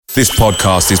This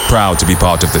podcast is proud to be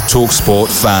part of the TalkSport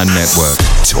Fan Network.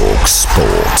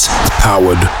 TalkSport.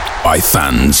 Powered by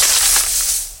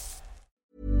fans.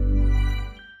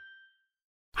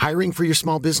 Hiring for your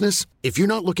small business? If you're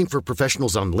not looking for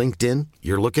professionals on LinkedIn,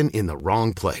 you're looking in the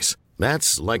wrong place.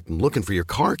 That's like looking for your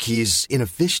car keys in a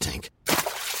fish tank.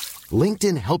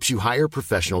 LinkedIn helps you hire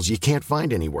professionals you can't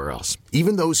find anywhere else,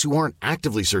 even those who aren't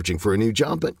actively searching for a new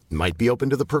job but might be open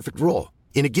to the perfect role.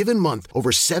 In a given month,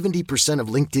 over 70% of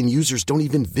LinkedIn users don't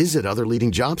even visit other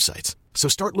leading job sites. So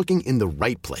start looking in the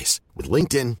right place. With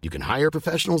LinkedIn, you can hire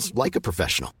professionals like a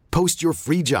professional. Post your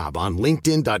free job on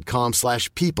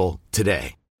linkedin.com/people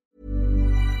today.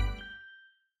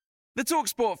 The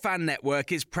TalkSport Fan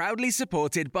Network is proudly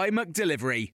supported by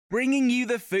McDelivery, bringing you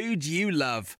the food you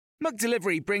love.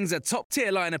 McDelivery brings a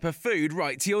top-tier lineup of food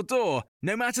right to your door.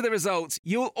 No matter the result,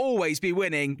 you'll always be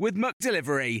winning with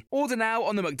McDelivery. Order now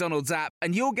on the McDonald's app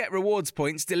and you'll get rewards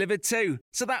points delivered too.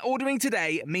 So that ordering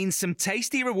today means some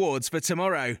tasty rewards for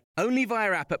tomorrow. Only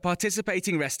via app at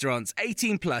participating restaurants.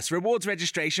 18 plus. Rewards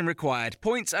registration required.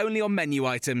 Points only on menu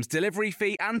items. Delivery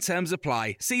fee and terms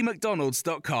apply. See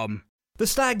mcdonalds.com. The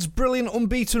Stags' brilliant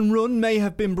unbeaten run may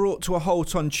have been brought to a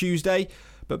halt on Tuesday,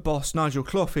 but boss Nigel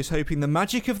Clough is hoping the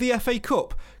magic of the FA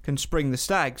Cup can spring the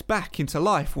Stags back into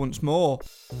life once more.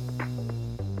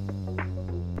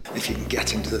 If you can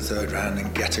get into the third round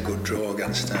and get a good draw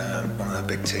against one of the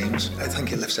big teams, I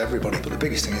think it lifts everybody. But the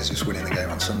biggest thing is just winning the game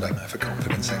on Sunday for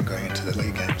confidence then going into the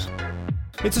league games.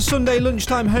 It's a Sunday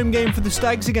lunchtime home game for the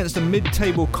Stags against a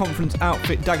mid-table conference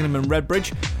outfit Dagenham and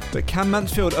Redbridge, but can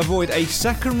Mansfield avoid a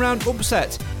second round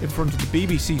upset in front of the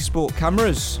BBC Sport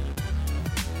cameras?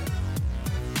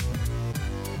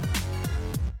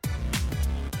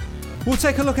 We'll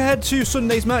take a look ahead to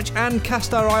Sunday's match and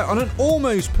cast our eye on an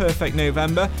almost perfect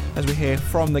November as we hear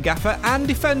from the gaffer and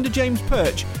defender James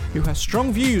Perch, who has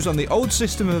strong views on the old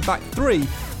system of a back three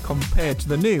compared to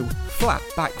the new flat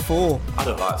back four. I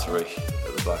don't like three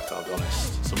at the back, I'll be honest.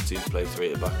 Some teams play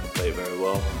three at the back and play it very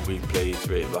well. We play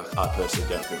three at the back. I personally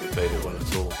don't think we played it well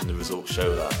at all, and the results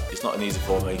show that. It's not an easy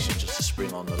formation just to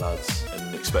spring on the lads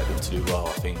and expect them to do well.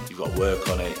 I think you've got to work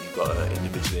on it, you've got to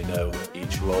individually know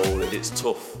each role. It's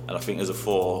tough, and I think as a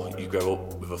four, you grow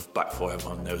up with a back four,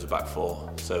 everyone knows a back four.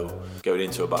 So going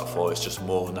into a back four is just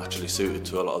more naturally suited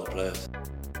to a lot of the players.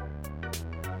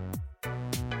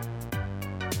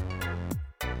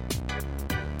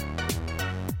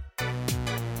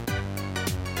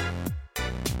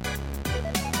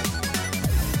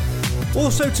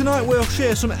 Also tonight we'll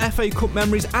share some FA Cup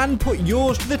memories and put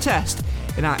yours to the test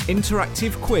in our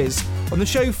interactive quiz on the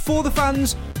show for the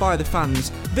fans, by the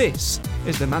fans. This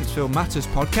is the Mansfield Matters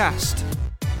podcast.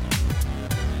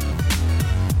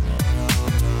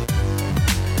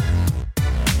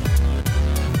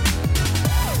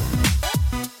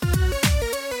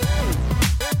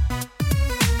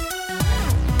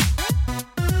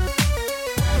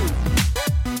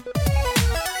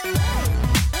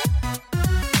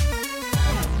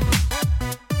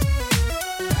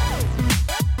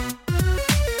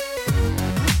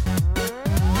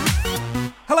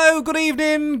 Good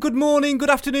evening, good morning, good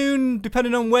afternoon,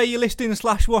 depending on where you're listening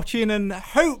 / watching, and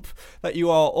hope that you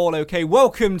are all okay.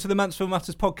 Welcome to the Mansfield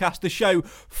Matters podcast, the show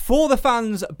for the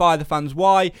fans, by the fans.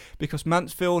 Why? Because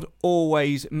Mansfield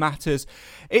always matters.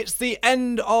 It's the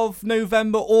end of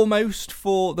November almost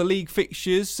for the league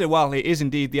fixtures. So, well, it is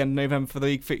indeed the end of November for the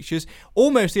league fixtures.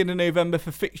 Almost the end of November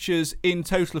for fixtures in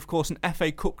total, of course, an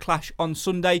FA Cup clash on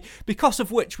Sunday, because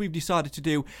of which we've decided to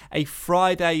do a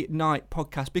Friday night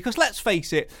podcast. Because let's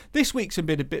face it, this week's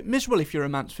been a bit miserable if you're a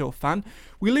Mansfield fan.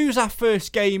 We lose our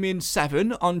first game in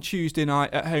 7 on Tuesday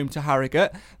night at home to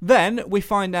Harrogate. Then we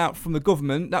find out from the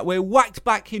government that we're whacked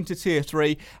back into Tier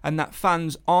 3 and that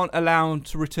fans aren't allowed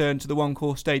to return to the One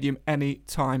Call Stadium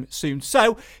anytime soon.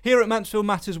 So here at Mansfield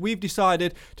Matters, we've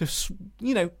decided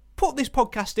to, put this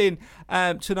podcast in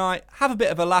tonight, have a bit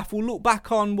of a laugh. We'll look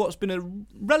back on what's been a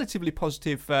relatively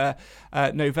positive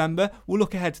November. We'll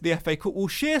look ahead to the FA Cup. We'll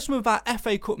share some of our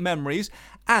FA Cup memories,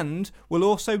 and we'll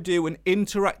also do an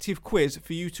interactive quiz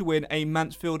for you to win a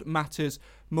Mansfield Matters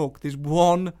mug. There's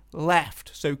one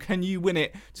left, so can you win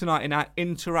it tonight in our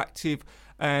interactive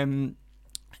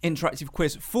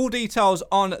quiz? Full details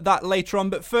on that later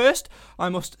on, but first I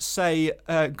must say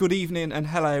good evening and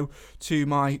hello to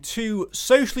my two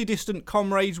socially distant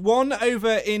comrades. One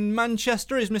over in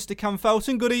Manchester is Mr. Cam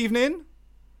Felton. Good evening.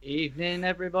 Evening,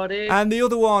 everybody. And the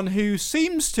other one, who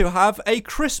seems to have a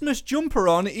Christmas jumper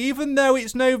on even though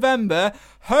it's November.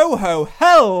 Ho ho,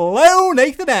 hello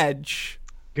Nathan Edge.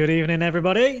 Good evening,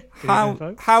 everybody.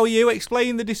 How are you?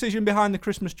 Explain the decision behind the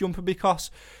Christmas jumper,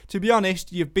 because, to be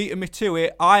honest, you've beaten me to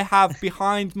it. I have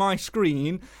behind my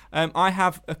screen, I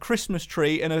have a Christmas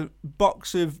tree and a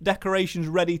box of decorations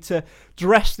ready to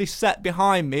dress this set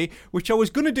behind me, which I was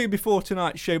going to do before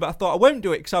tonight's show, but I thought I won't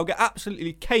do it because I'll get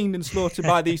absolutely caned and slaughtered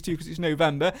by these two because it's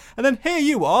November. And then here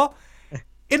you are,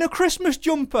 in a Christmas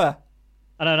jumper.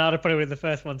 I don't know, I'd have probably been the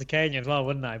first one to cane you as well,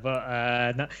 wouldn't I?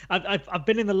 But no, I've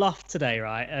been in the loft today,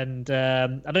 right? And I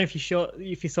don't know if you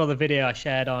saw the video I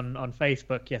shared on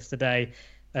Facebook yesterday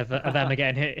of Emma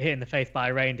getting hit in the face by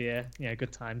a reindeer.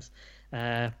 Good times.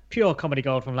 Pure comedy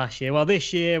gold from last year. Well,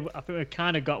 this year I think we've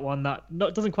kind of got one that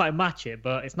doesn't quite match it,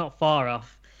 but it's not far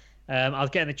off. I was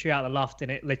getting the tree out of the loft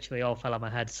and it literally all fell on my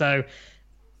head. So,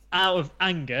 out of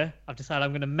anger, I've decided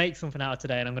I'm going to make something out of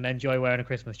today, and I'm going to enjoy wearing a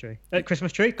Christmas tree.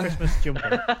 Christmas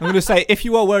jumper. I'm going to say, if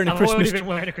you are wearing a Christmas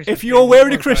tree, if you're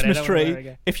wearing a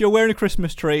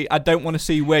Christmas tree, I don't want to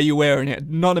see where you're wearing it.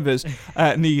 None of us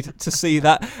need to see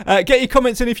that. Get your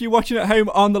comments in if you're watching at home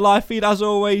on the live feed. As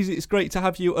always, it's great to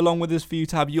have you along with us, for you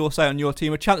to have your say on your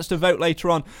team. A chance to vote later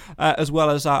on, as well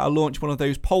as I'll launch one of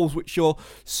those polls, which you're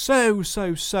so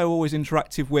always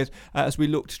interactive with, as we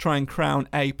look to try and crown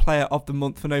a player of the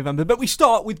month for November. But we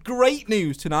start with great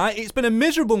news tonight. It's been a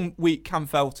miserable week, Cam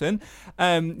Felton.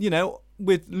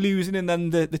 With losing and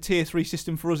then the Tier 3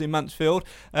 system for us in Mansfield,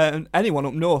 and anyone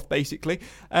up north, basically.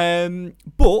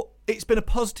 But it's been a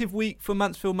positive week for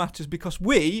Mansfield Matters, because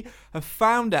we have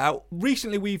found out,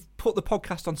 recently we've put the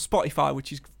podcast on Spotify,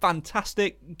 which is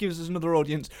fantastic, gives us another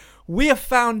audience. We have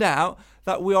found out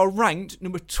that we are ranked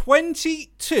number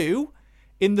 22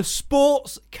 in the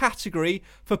sports category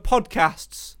for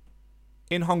podcasts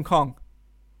in Hong Kong.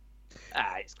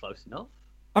 It's close enough.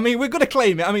 I mean, we're going to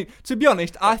claim it. I mean, to be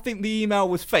honest, I think the email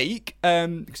was fake,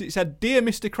 because it said, "Dear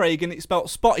Mr. Craig," and it spelled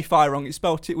Spotify wrong. It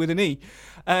spelled it with an E.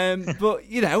 But,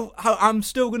 I'm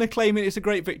still going to claim it. It's a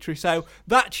great victory. So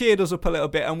that cheered us up a little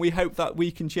bit, and we hope that we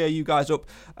can cheer you guys up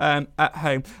at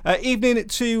home. Evening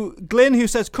to Glyn, who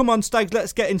says, "Come on, Stags,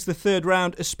 let's get into the third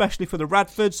round, especially for the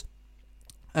Radfords."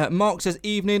 Mark says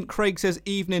evening. Craig says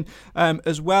evening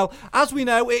as well. As we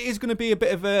know, it is going to be a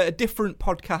bit of a different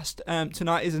podcast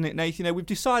tonight, isn't it, Nate? We've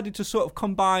decided to sort of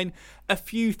combine a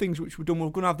few things which we've done. We're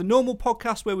going to have the normal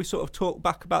podcast where we sort of talk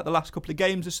back about the last couple of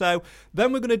games or so.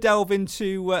 Then we're going to delve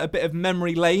into a bit of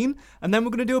memory lane. And then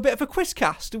we're going to do a bit of a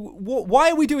quizcast.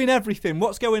 Why are we doing everything?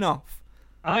 What's going off?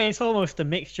 It's almost a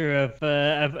mixture of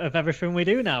everything we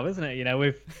do now, isn't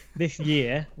it? This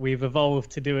year we've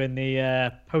evolved to doing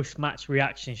the post-match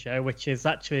reaction show, which is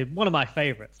actually one of my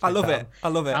favourites. I love it.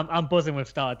 I'm buzzing we've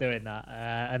started doing that,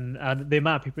 and the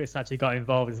amount of people that's actually got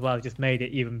involved as well just made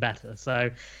it even better. So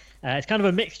it's kind of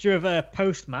a mixture of a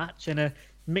post-match and a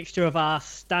mixture of our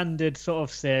standard sort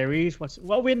of series. What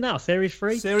are we in now? Series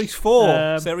 3? Series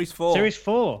 4. Series 4.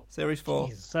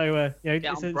 Jeez. So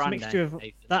it's a mixture of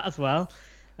that as well.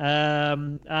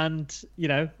 And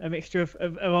a mixture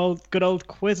of good old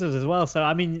quizzes as well. So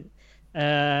I mean,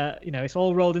 it's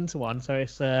all rolled into one. So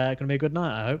it's going to be a good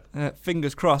night, I hope.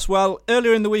 Fingers crossed. Well,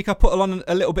 earlier in the week I put on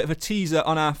a little bit of a teaser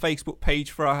on our Facebook page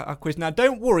for our quiz. Now,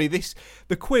 don't worry,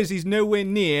 the quiz is nowhere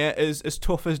near as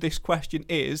tough as this question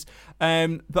is.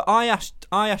 But I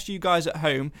asked you guys at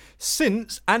home,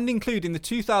 since and including the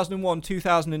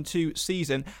 2001-2002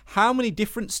 season, how many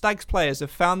different Stags players have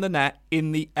found the net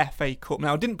in the FA Cup?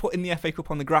 Now, I didn't put in the FA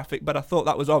Cup on the graphic, but I thought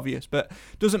that was obvious. But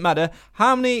doesn't matter.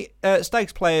 How many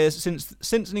Stags players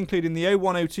since and including the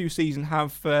 01-02 season how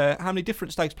many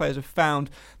different Stags players have found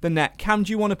the net? Cam,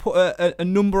 do you want to put a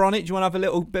number on it? Do you want to have a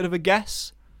little bit of a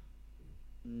guess?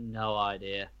 No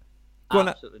idea. Go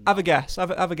on, have a guess.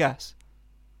 Have a guess.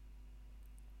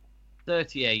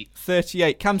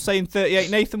 38. Cam's saying 38.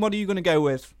 Nathan, what are you going to go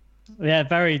with? Yeah,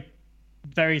 very,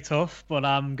 very tough, but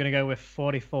I'm going to go with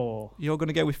 44. You're going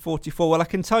to go with 44. Well, I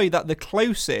can tell you that the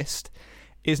closest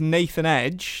is Nathan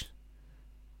Edge,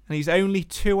 and he's only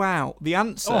 2 out. The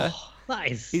answer that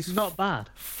is not bad.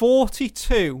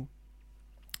 42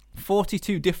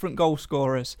 different goal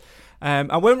scorers.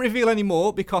 I won't reveal any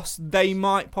more because they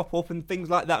might pop up and things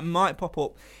like that might pop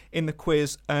up in the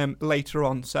quiz later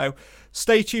on. So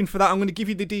stay tuned for that. I'm going to give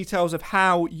you the details of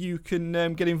how you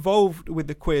can get involved with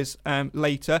the quiz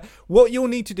later. What you'll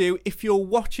need to do if you're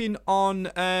watching on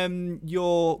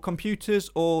your computers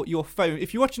or your phone,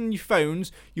 if you're watching on your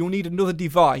phones, you'll need another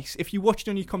device. If you're watching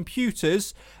on your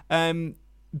computers,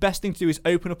 best thing to do is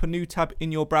open up a new tab in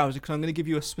your browser, because I'm going to give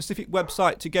you a specific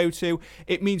website to go to.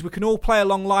 It means we can all play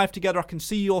along live together. I can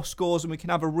see your scores and we can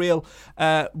have a real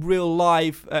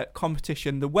live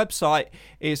competition. The website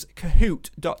is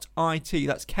kahoot.it.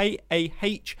 That's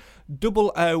Kahoot.it.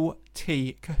 OOT,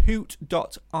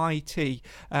 Kahoot.it.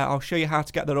 I'll show you how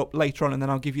to get that up later on, and then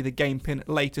I'll give you the game pin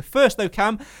later. First, though,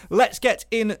 Cam, let's get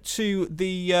into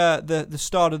the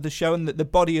start of the show and the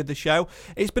body of the show.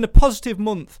 It's been a positive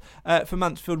month for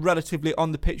Mansfield, relatively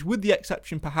on the pitch, with the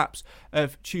exception perhaps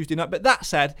of Tuesday night. But that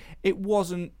said, it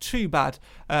wasn't too bad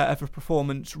of a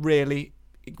performance, really,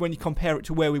 when you compare it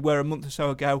to where we were a month or so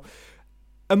ago.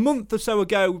 A month or so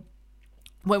ago,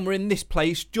 when we're in this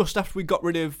place, just after we got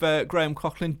rid of Graham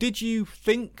Coughlan, did you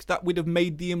think that we'd have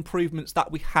made the improvements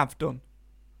that we have done?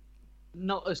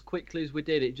 Not as quickly as we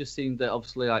did. It just seemed that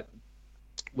obviously, like,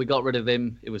 we got rid of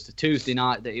him. It was the Tuesday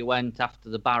night that he went after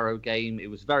the Barrow game. It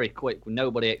was very quick.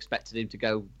 Nobody expected him to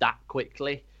go that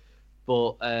quickly.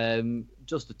 But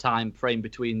just the time frame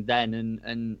between then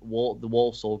and the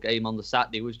Walsall game on the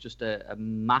Saturday was just a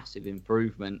massive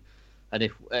improvement.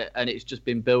 And it's just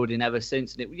been building ever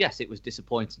since. And it was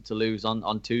disappointing to lose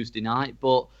on Tuesday night,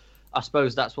 but I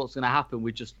suppose that's what's going to happen.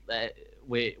 We just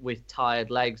with tired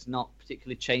legs, not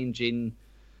particularly changing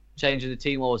the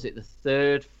team. Or was it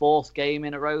the fourth game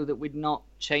in a row that we'd not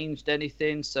changed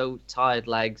anything? So tired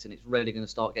legs, and it's really going to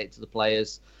start getting to the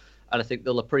players. And I think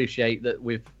they'll appreciate that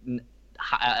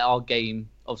our game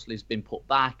obviously has been put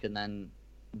back, and then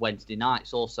Wednesday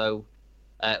nights also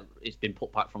it's been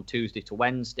put back from Tuesday to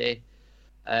Wednesday.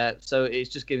 So it's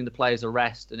just giving the players a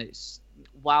rest, and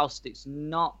whilst it's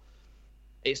not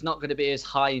going to be as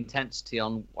high intensity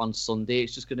on Sunday,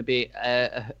 it's just going to be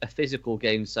a physical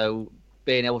game. So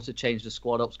being able to change the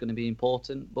squad up is going to be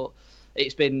important. But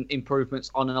it's been improvements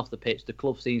on and off the pitch. The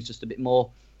club scene's just a bit more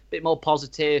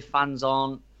positive. Fans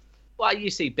aren't. Well,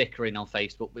 you see bickering on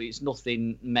Facebook, but it's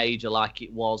nothing major like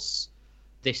it was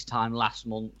this time last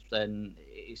month. And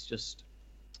it's just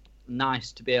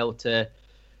nice to be able to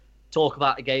talk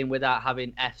about the game without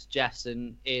having F's, Jeff's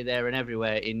and here, there and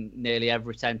everywhere in nearly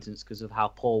every sentence because of how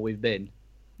poor we've been.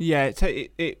 Yeah,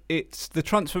 it's the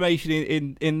transformation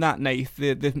in that, Nath,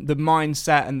 the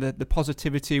mindset and the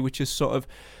positivity which has sort of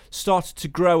started to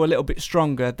grow a little bit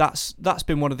stronger. That's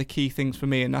been one of the key things for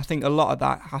me, and I think a lot of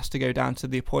that has to go down to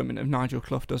the appointment of Nigel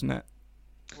Clough, doesn't it?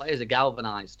 Players are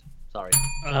galvanised. Sorry.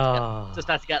 Just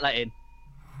had to get that in.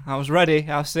 I was ready.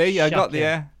 I'll see. I got the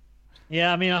air.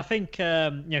 Yeah, I mean, I think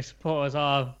supporters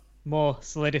are more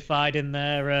solidified in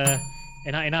their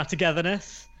in our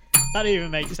togetherness. That even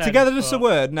makes sense. Togetherness a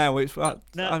word? No, it's. I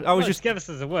was just togetherness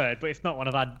is a word, but it's not one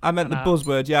I've had. I meant the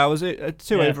buzzword. Yeah, I was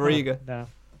too over eager. No,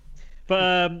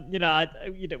 but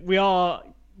we are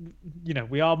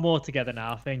more together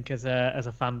now. I think as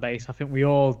a fan base, I think we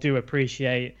all do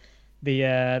appreciate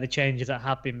the changes that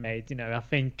have been made. I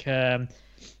think the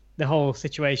whole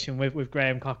situation with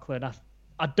Graham Coughlan.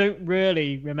 I don't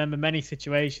really remember many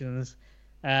situations,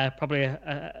 probably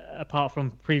apart from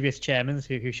previous chairmen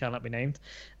who shall not be named,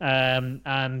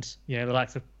 and the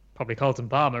likes of probably Colton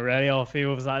Palmer, really, or a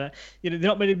few others like that. There's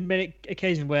not many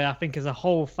occasions where I think as a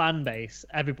whole fan base,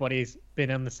 everybody's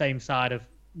been on the same side of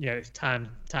it's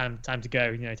time to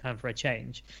go, time for a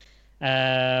change.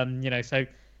 So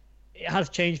it has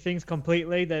changed things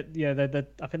completely. That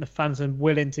I think the fans are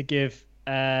willing to give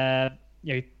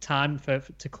time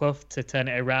to Clough to turn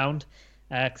it around,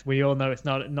 because we all know he's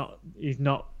not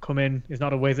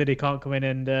a wizard. He can't come in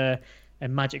and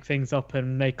magic things up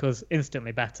and make us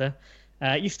instantly better.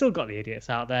 You've still got the idiots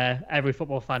out there. Every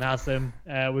football fan has them.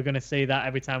 We're going to see that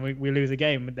every time we lose a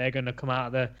game. They're going to come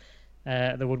out of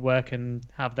the woodwork and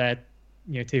have their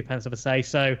 2 pence of a say.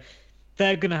 So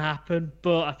they're going to happen.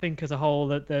 But I think as a whole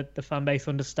that the fan base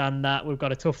understand that we've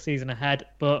got a tough season ahead,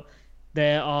 but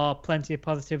there are plenty of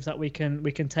positives that we can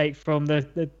take from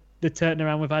the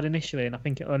turnaround we've had initially, and I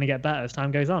think it'll only get better as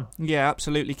time goes on. Yeah,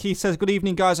 absolutely. Keith says, good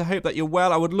evening, guys. I hope that you're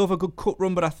well. I would love a good cup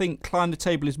run, but I think climb the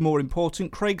table is more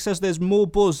important. Craig says there's more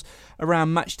buzz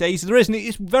around match days. There isn't.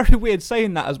 It's very weird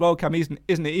saying that as well, Cam, isn't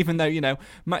it? Even though,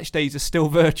 match days are still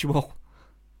virtual.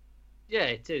 Yeah,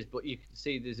 it is, but you can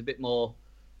see there's a bit more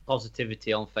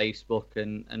positivity on Facebook,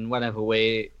 and whenever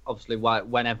we're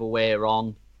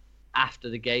on after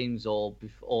the games or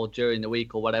during the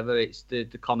week or whatever, it's the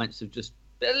comments have just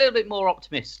been a little bit more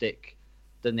optimistic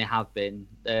than they have been.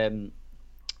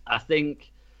 I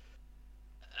think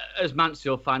as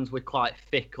Mansfield fans, we're quite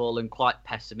fickle and quite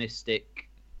pessimistic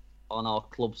on our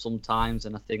club sometimes,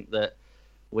 and I think that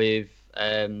with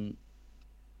I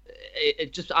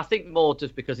think more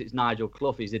just because it's Nigel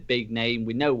Clough, he's a big name.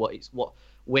 We know what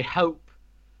we hope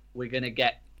we're going to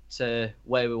get to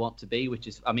where we want to be, which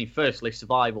is, firstly,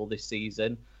 survival this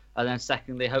season, and then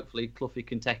secondly, hopefully Cloughie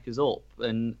can take us up.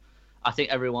 And I think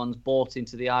everyone's bought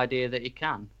into the idea that he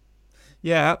can.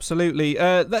 Yeah, absolutely.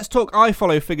 Let's talk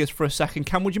iFollow figures for a second.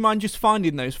 Cam, would you mind just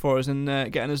finding those for us and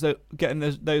getting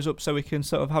those up so we can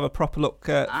sort of have a proper look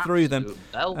through them?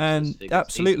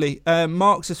 Absolutely.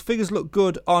 Mark says figures look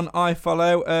good on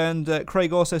iFollow, and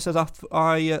Craig also says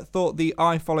I thought the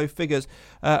iFollow figures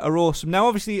are awesome. Now,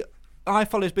 obviously,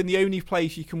 iFollow has been the only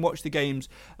place you can watch the games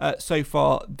so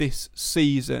far this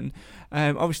season.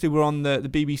 Obviously, we're on the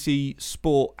BBC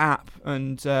Sport app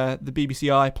and the BBC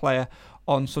iPlayer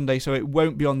on Sunday, so it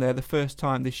won't be on there the first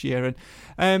time this year.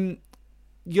 And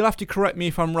you'll have to correct me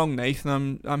if I'm wrong,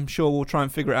 Nathan. I'm sure we'll try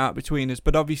and figure it out between us.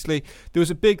 But obviously, there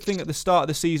was a big thing at the start of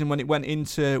the season when it went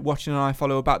into watching an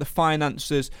iFollow about the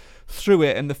finances through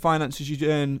it and the finances you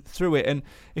earn through it. And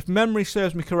if memory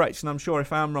serves me correct, and I'm sure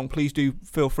if I am wrong, please do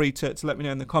feel free to let me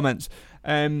know in the comments.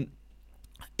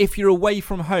 If you're away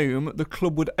from home, the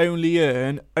club would only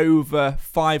earn over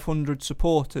 500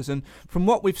 supporters. And from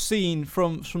what we've seen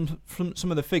from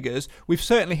some of the figures, we've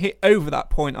certainly hit over that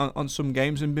point on some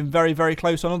games and been very, very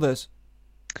close on others.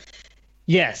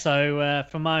 Yeah, so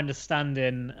from my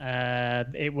understanding,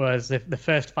 it was the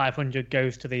first 500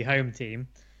 goes to the home team,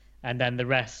 and then the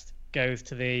rest goes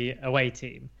to the away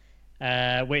team.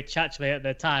 Which actually at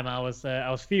the time I was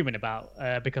fuming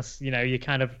about because you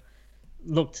kind of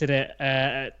looked at it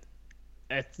that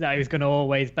it was going to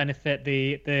always benefit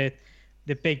the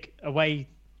big away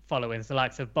followings, the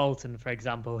likes of Bolton, for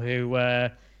example, who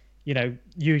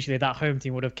usually that home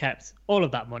team would have kept all of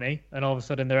that money, and all of a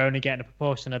sudden they're only getting a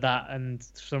proportion of that, and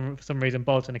for some reason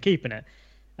Bolton are keeping it.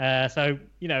 So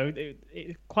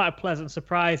it's quite a pleasant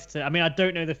surprise I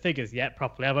don't know the figures yet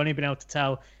properly. I've only been able to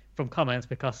tell from comments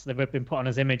because they've been put on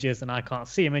as images and I can't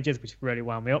see images, which really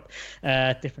wound me up.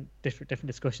 Different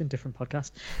discussion, different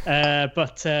podcast.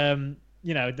 But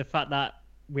the fact that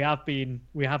we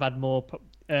have had more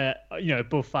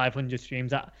above 500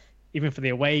 streams, that even for the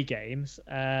away games,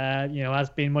 has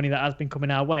been money that has been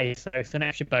coming our way. So it's an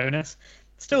extra bonus.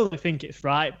 Still don't think it's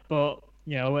right, but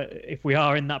if we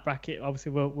are in that bracket,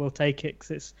 obviously we'll take it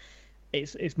because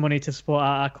it's money to support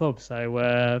our club. So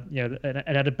it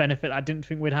had a benefit I didn't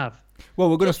think we'd have. Well,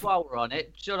 we're going while we're on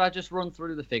it, should I just run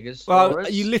through the figures? Well,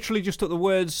 you literally just took the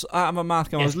words out of my mouth.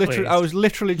 Yes, I was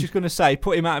literally just going to say,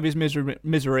 put him out of his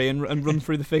misery and run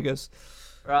through the figures.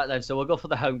 Right then, so we'll go for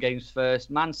the home games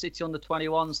first. Man City under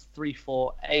 21s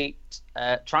 3-4-8.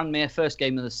 Tranmere first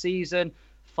game of the season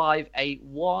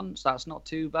 5-8-1, so that's not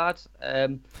too bad.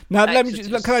 Now,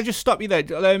 can I just stop you there?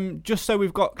 Just so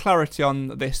we've got clarity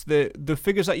on this, the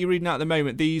figures that you're reading out at the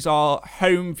moment, these are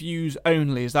home views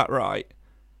only, is that right?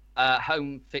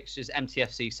 Home fixtures,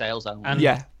 MTFC sales only. And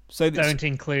yeah. So don't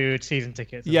include season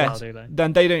tickets as well, do they?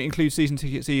 Then they don't include season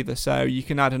tickets either, so you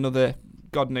can add another,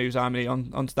 God knows how many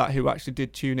onto that who actually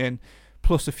did tune in,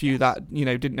 plus a few that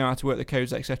didn't know how to work the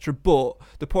codes, etc. But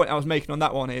the point I was making on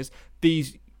that one is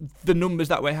the numbers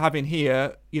that we're having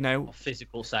here,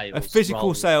 physical sales, are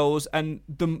physical sales, and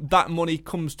that money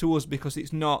comes to us because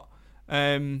it's not.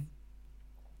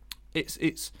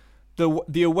 It's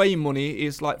the away money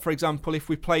is like, for example, if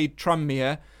we played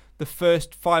Tranmere, the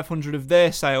first 500 of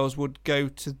their sales would go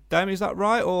to them. Is that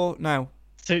right or no?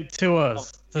 To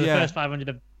us. So the first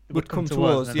 500 would come to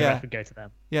us. And the rest would go to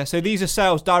them. Yeah. So these are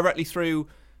sales directly through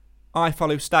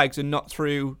iFollow Stags and not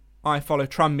through iFollow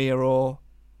Tranmere or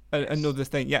another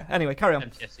thing. Yeah. Anyway, carry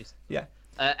on. Yeah.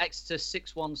 Exeter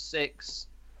 6-1-6.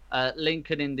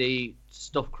 Lincoln in the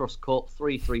Stuff Cross Cup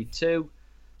 3-3-2.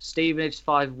 Stevenage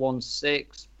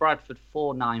 5-1-6. Bradford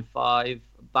 4-9-5.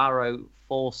 Barrow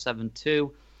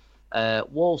 4-7-2.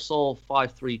 Walsall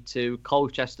 5-3-2.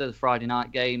 Colchester, the Friday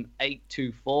night game,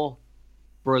 8-2-4.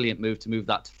 Brilliant move to move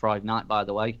that to Friday night, by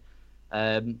the way.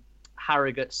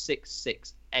 Harrogate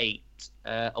 6-6-8.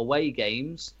 Away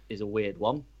games is a weird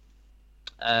one.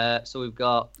 So we've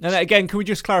got... And again, can we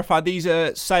just clarify, these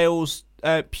are sales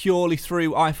purely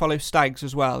through iFollow Stags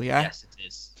as well, yeah? Yes, it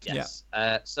is. Yes.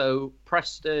 Yeah. So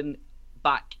Preston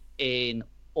back in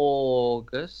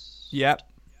August. Yep.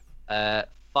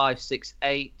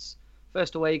 5-6-8.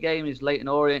 First away game is Leyton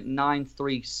Orient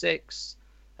 9-3-6.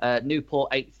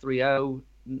 Newport 8-3-0.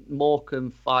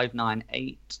 Morecambe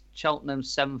 5-9-8. Cheltenham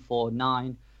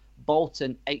 7-4-9.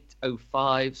 Bolton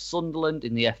 8-0-5. Sunderland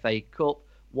in the FA Cup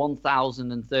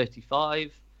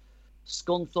 1,035.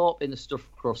 Scunthorpe in the Stuff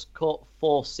Cross Cup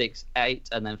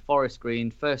 4-6-8. And then Forest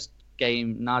Green, first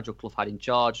game Nigel Clough had in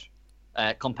charge,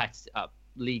 competitive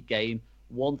league game,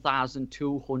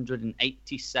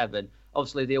 1,287.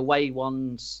 Obviously, the away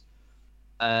ones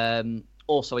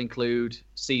also include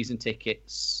season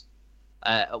tickets.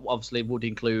 Obviously, would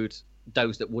include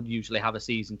those that would usually have a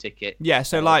season ticket. Yeah,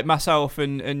 so like myself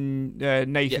and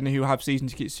Nathan, who have season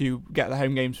tickets, who get the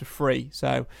home games for free.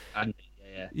 So,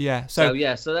 Yeah. So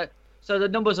the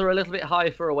numbers are a little bit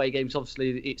higher for away games.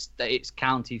 Obviously, it's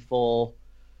counted for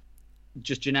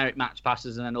just generic match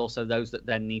passes, and then also those that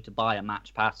then need to buy a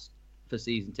match pass for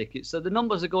season tickets. So the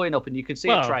numbers are going up, and you can see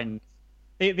a trend.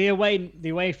 The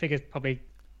away figures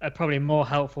are probably more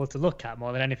helpful to look at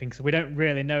more than anything, because we don't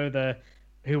really know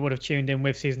who would have tuned in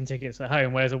with season tickets at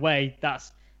home, whereas away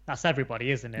that's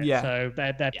everybody, isn't it? Yeah. So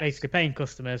they're basically paying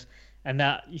customers, and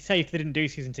that you say if they didn't do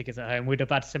season tickets at home, we'd have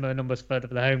had similar numbers for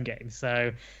the home games.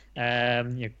 So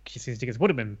season tickets would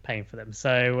have been paying for them.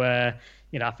 So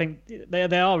I think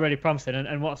they are really promising,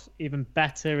 and what's even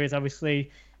better is obviously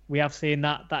we have seen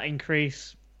that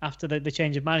increase after the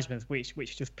change of management,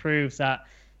 which just proves that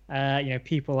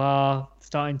people are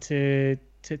starting to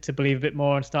believe a bit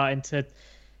more and starting to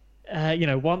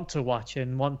want to watch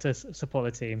and want to support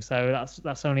the team. So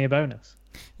that's only a bonus.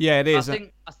 Yeah, it is.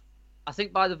 I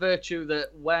think by the virtue that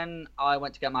when I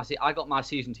went to get I got my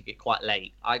season ticket quite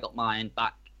late. I got mine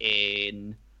back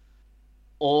in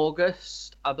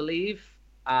August, I believe.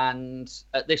 And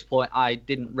at this point, I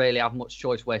didn't really have much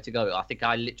choice where to go. I think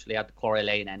I literally had the Quarry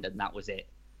Lane end, and that was it.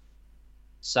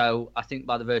 So I think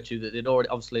by the virtue that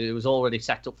it was already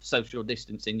set up for social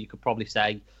distancing, you could probably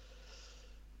say,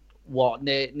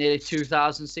 nearly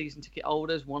 2,000 season ticket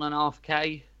holders,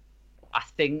 1.5K, I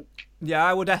think. Yeah,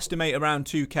 I would estimate around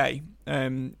 2K,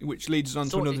 which leads us on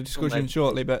to another discussion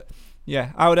shortly. But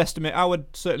yeah, I would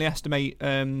certainly estimate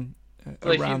around that.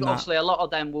 Obviously, a lot of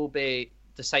them will be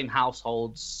the same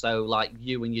households. So like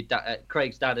you and your dad,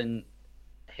 Craig's dad and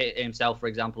himself, for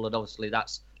example, and obviously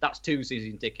that's 2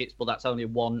 season tickets, but that's only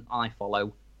 1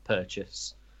 iFollow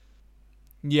purchase.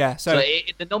 Yeah, so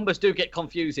the numbers do get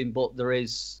confusing, but there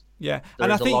is. Yeah,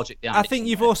 and I think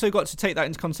you've also got to take that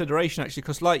into consideration, actually,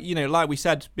 because like we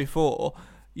said before,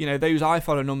 those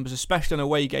iFollow numbers, especially on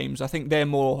away games, I think they're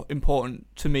more important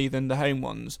to me than the home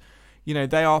ones.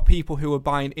 They are people who are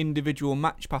buying individual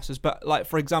match passes, but like,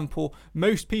 for example,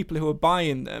 most people who are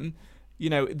buying them,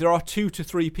 there are 2 to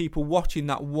 3 people watching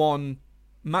that one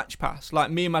match pass. Like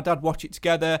me and my dad watch it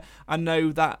together. I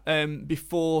know that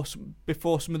before some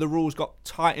of the rules got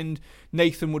tightened,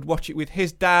 Nathan would watch it with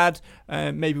his dad,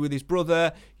 maybe with his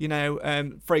brother.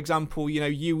 For example, you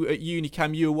at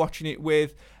Unicam, you were watching it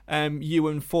with you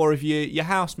and 4 of your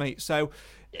housemates. So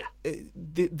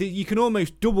you can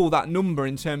almost double that number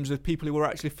in terms of people who are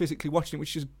actually physically watching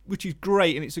it, which is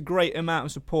great, and it's a great amount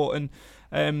of support.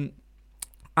 And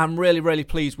I'm really, really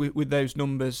pleased with those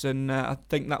numbers, and I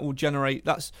think that will generate.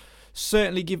 That's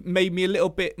certainly made me a little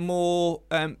bit more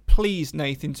pleased,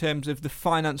 Nath, in terms of the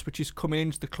finance which is coming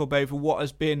into the club over what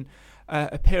has been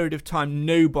a period of time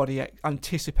nobody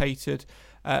anticipated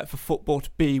for football to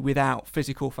be without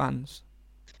physical fans.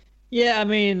 Yeah, I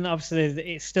mean, obviously,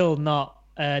 it's still not.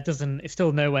 It's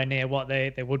still nowhere near what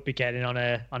they would be getting on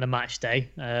a match day.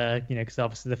 Because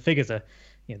obviously the figures are.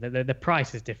 The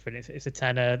price is different. It's a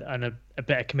tenner, and a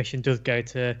bit of commission does go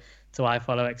to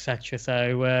iFollow, etc.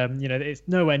 So it's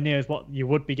nowhere near as what you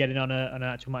would be getting on an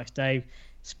actual match day,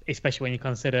 especially when you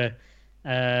consider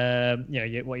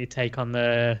what you take on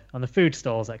the food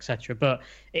stalls, etc. But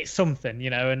it's something,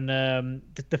 and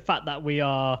the fact that we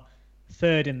are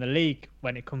 3rd in the league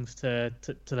when it comes to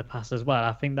the pass as well,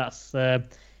 I think that's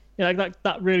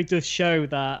that really does show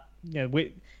that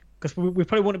because we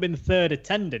probably wouldn't have been 3rd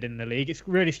attended in the league. It's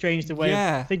really strange the way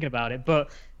of thinking about it, but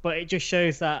it just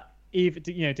shows that even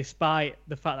despite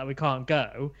the fact that we can't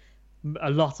go,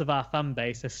 a lot of our fan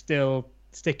base are still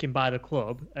sticking by the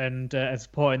club and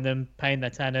supporting them, paying their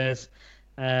tenors,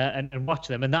 and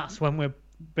watching them. And that's when we've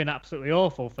been absolutely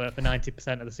awful for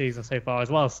 90% of the season so far as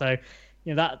well. So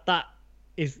that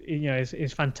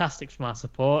is fantastic from our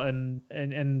support, and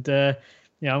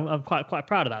I'm quite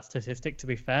proud of that statistic, to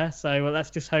be fair. So let's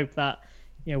just hope that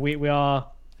we are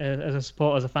as a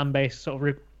support, as a fan base, sort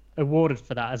of rewarded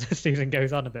for that as the season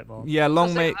goes on a bit more. Yeah,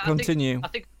 long may it continue. I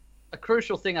think a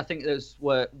crucial thing is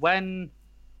when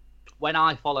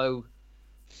iFollow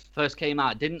first came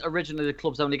out, didn't originally the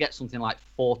clubs only get something like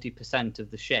 40%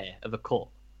 of the share of a cut?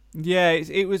 Yeah,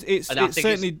 it's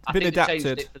certainly been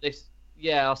adapted.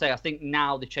 Yeah, I think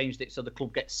now they changed it so the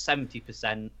club gets 70%,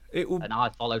 and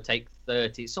iFollow take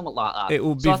 30%, something like that. It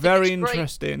will be very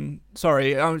interesting.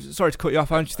 Sorry, I'm sorry to cut you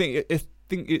off. I just think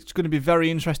it's going to be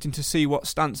very interesting to see what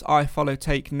stance iFollow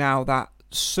take now that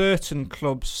certain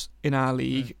clubs in our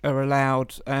league are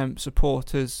allowed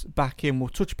supporters back in. We'll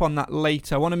touch upon that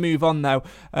later. I want to move on though,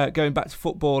 going back to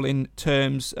football in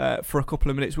terms for a couple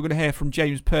of minutes. We're going to hear from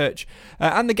James Perch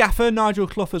and the gaffer, Nigel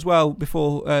Clough, as well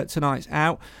before tonight's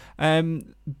out.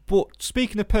 But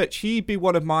speaking of Perch, he'd be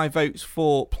one of my votes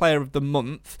for Player of the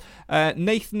Month.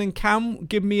 Nathan and Cam,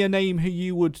 give me a name who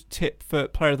you would tip for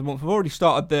Player of the Month. I've already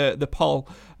started the poll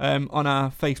on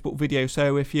our Facebook video,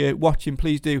 so if you're watching,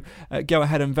 please do go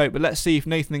ahead and vote. But let's see if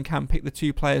Nathan and Cam pick the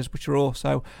two players which are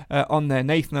also on there.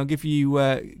 Nathan, I'll give you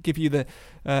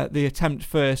the attempt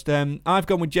first. I've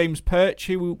gone with James Perch.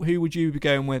 Who would you be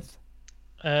going with?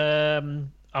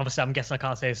 Obviously, I'm guessing I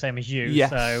can't say the same as you. Yes.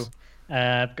 So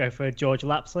go for George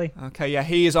Lapsley. Okay, yeah,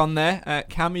 he is on there.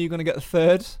 Cam, are you going to get the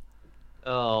third?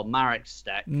 Oh, Marek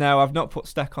Steck. No, I've not put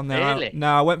Steck on there. Really?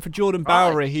 No, I went for Jordan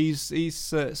Bowery. He's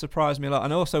surprised me a lot.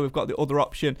 And also we've got the other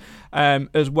option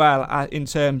as well in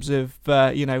terms of,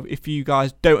 if you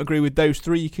guys don't agree with those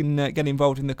three, you can get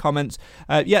involved in the comments.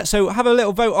 So have a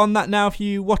little vote on that now. If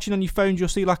you're watching on your phones, you'll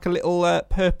see like a little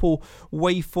purple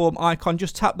waveform icon.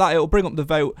 Just tap that. It'll bring up the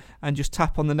vote and just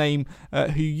tap on the name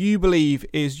who you believe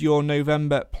is your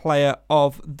November Player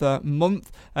of the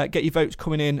Month. Get your votes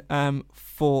coming in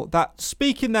for that.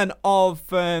 Speaking then of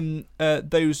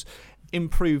those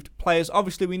improved players,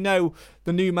 obviously we know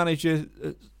the new manager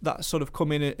that's sort of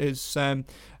come in has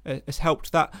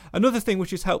helped that. Another thing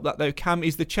which has helped that though, Cam,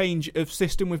 is the change of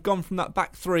system. We've gone from that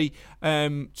back three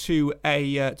to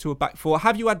a back four.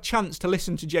 Have you had a chance to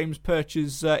listen to James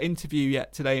Perch's interview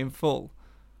yet today in full?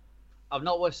 I've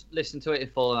not listened to it in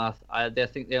full. I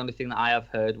think the only thing that I have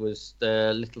heard was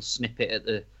the little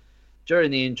snippet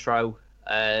during the intro.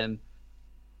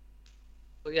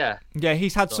 But yeah,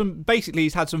 he's had some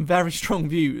very strong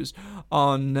views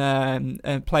on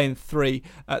playing three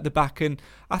at the back, and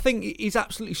I think he's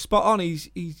absolutely spot on. He's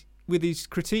with his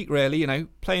critique, really.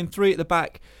 Playing three at the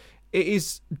back, it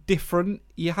is different.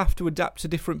 You have to adapt to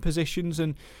different positions,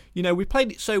 and we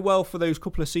played it so well for those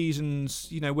couple of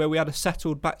seasons, where we had a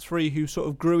settled back three who sort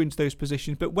of grew into those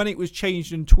positions. But when it was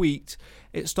changed and tweaked,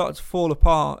 it started to fall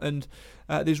apart, and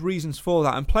there's reasons for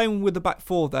that. And playing with the back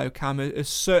four, though, Cam, has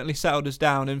certainly settled us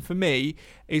down, and for me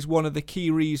is one of the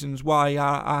key reasons why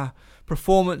our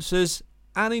performances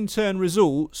and in turn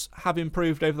results have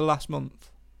improved over the last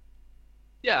month.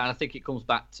 Yeah, and I think it comes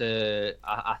back to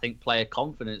I think player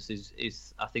confidence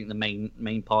is I think the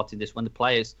main part in this, when the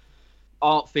players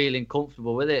aren't feeling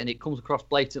comfortable with it, and it comes across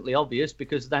blatantly obvious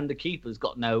because then the keeper's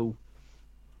got no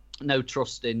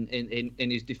trust in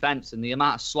his defence, and the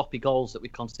amount of sloppy goals that we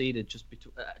conceded, just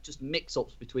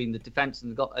mix-ups between the defence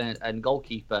and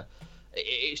goalkeeper,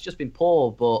 it's just been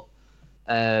poor. But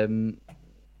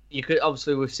you could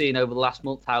obviously, we've seen over the last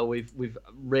month how we've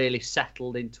really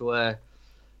settled into a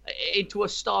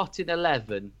starting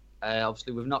 11.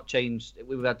 Obviously, we've not changed.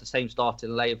 We've had the same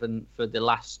starting 11 for the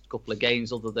last couple of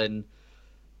games, other than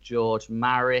George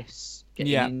Maris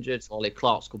getting injured. Ollie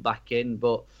Clark's come back in,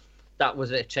 but that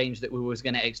was a change that we was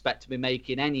going to expect to be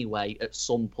making anyway at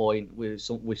some point. We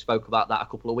spoke about that a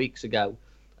couple of weeks ago.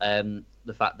 The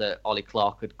fact that Ollie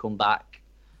Clark had come back.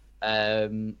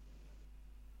 But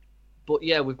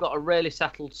yeah, we've got a really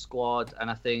settled squad,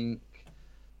 and I think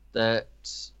that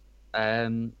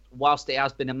whilst it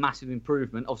has been a massive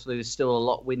improvement, obviously there's still a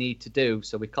lot we need to do.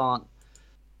 So we can't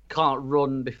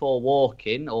run before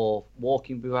walking, or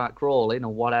walking without crawling,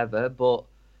 or whatever. But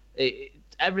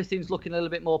everything's looking a little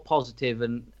bit more positive,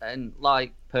 and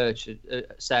like Perch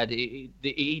said, he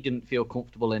didn't feel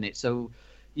comfortable in it. So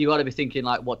you got to be thinking,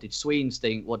 like, what did Sweens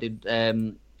think? What did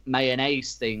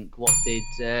Mayonnaise think? What did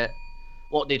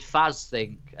Faz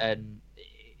think? And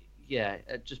yeah,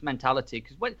 just mentality.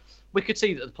 Because when we could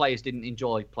see that the players didn't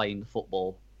enjoy playing the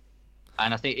football,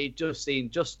 and I think it just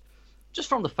seemed just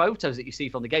from the photos that you see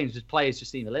from the games, the players just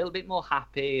seem a little bit more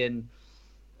happy, and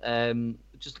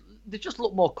they just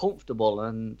look more comfortable.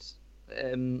 And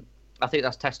I think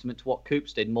that's testament to what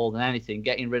Coops did more than anything,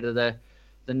 getting rid of the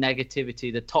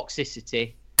negativity, the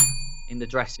toxicity in the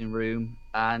dressing room,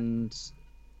 and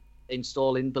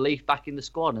installing belief back in the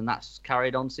squad, and that's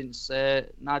carried on since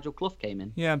Nigel Clough came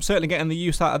in. Yeah, I'm certainly getting the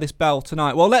use out of this bell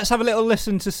tonight. Well, let's have a little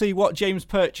listen to see what James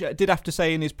Perch did have to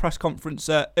say in his press conference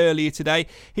earlier today.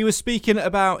 He was speaking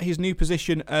about his new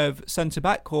position of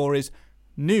centre-back, or his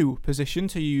new position,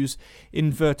 to use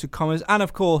inverted commas, and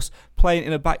of course playing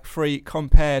in a back three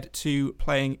compared to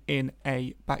playing in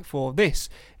a back four. This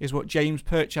is what James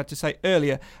Perch had to say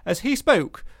earlier as he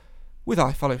spoke with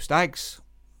I Follow Stags.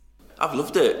 I've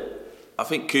loved it. I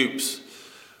think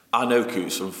I know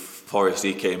Coops from Forest.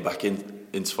 He came back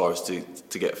into Forest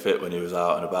to get fit when he was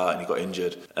out and about, and he got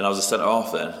injured. And I was a centre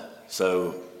half then,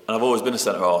 so And I've always been a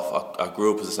centre-half. I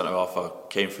grew up as a centre-half. I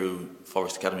came through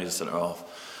Forest Academy as a centre-half.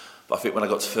 But I think when I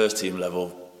got to first team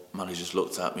level, managers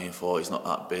looked at me and thought, he's not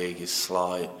that big, he's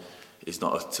slight, he's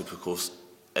not a typical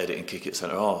edit and kick at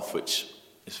centre-half, which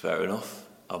is fair enough.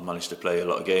 I've managed to play a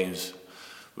lot of games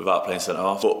without playing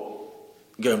centre-half. But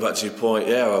going back to your point,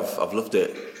 yeah, I've loved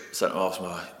it. Centre-half's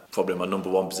probably my number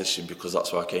one position because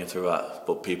that's where I came through at.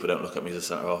 But people don't look at me as a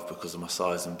centre-half because of my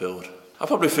size and build. I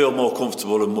probably feel more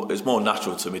comfortable and it's more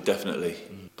natural to me, definitely.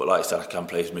 But like I said, I can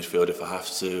play as midfield if I have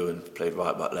to and play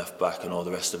right back, left back and all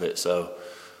the rest of it. So,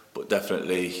 but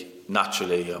definitely,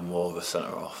 naturally, I'm more of a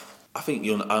centre-half. I think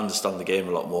I understand the game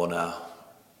a lot more now.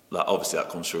 Like, obviously, that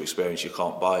comes through experience. You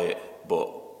can't buy it.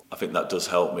 But I think that does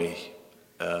help me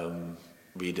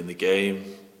reading the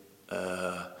game.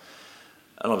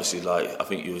 And obviously, like I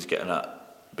think you was getting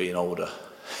at being older,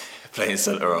 playing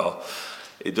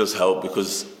centre-half. It does help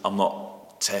because I'm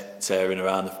not tearing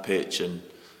around the pitch, and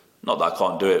not that I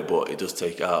can't do it, but it does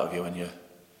take it out of you when you're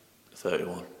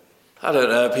 31. I don't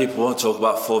know, people want to talk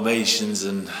about formations,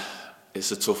 and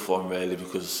it's a tough one really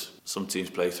because some teams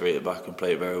play three at the back and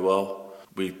play it very well.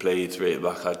 We played three at the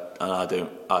back, and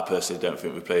I personally don't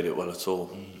think we played it well at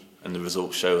all, and the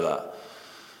results show that.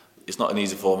 It's not an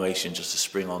easy formation just to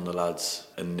spring on the lads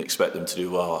and expect them to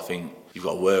do well. I think you've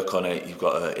got to work on it, you've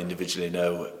got to individually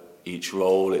know each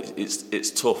role.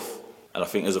 It's tough, and I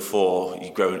think as a four you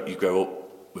grow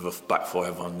up with a back four.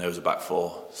 Everyone knows a back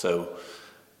four, so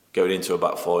going into a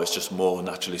back four it's just more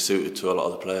naturally suited to a lot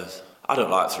of the players. I don't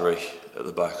like three at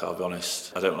the back, I'll be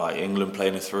honest. I don't like England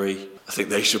playing a three. I think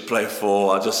they should play a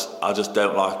four. I just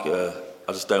don't like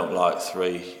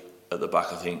three at the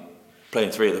back. I think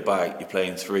playing three at the back, you're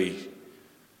playing three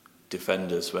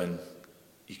defenders when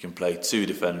you can play two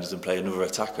defenders and play another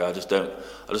attacker. I just can't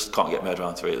get my head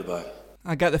around three at the back.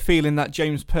 I get the feeling that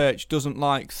James Perch doesn't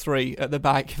like three at the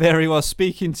back. There he was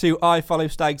speaking to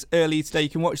iFollow Stags earlier today. You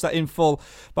can watch that in full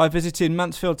by visiting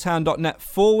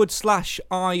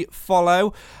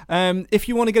mansfieldtown.net/iFollow. If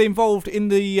you want to get involved in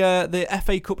the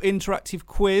FA Cup interactive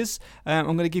quiz, I'm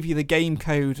going to give you the game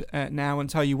code now and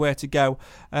tell you where to go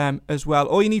as well.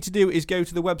 All you need to do is go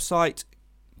to the website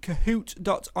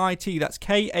kahoot.it, that's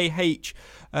KAHOOT.it,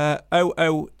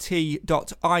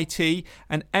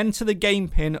 and enter the game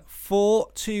pin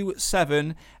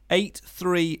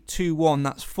 4278321.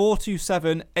 That's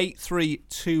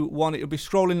 4278321. It'll be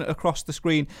scrolling across the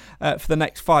screen for the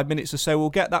next 5 minutes or so.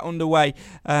 We'll get that underway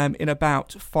in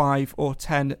about 5 or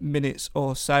 10 minutes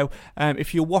or so.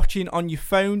 If you're watching on your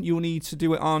phone, you'll need to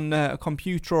do it on a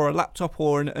computer or a laptop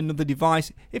or another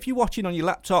device. If you're watching on your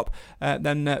laptop,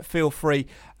 then feel free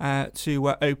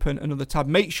to open another tab.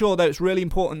 Make sure, though, it's really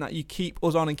important that you keep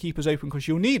us on and keep us open because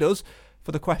you'll need us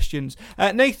for the questions.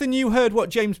 Nathan, you heard what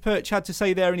James Perch had to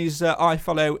say there in his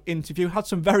iFollow interview. Had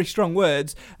some very strong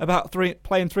words about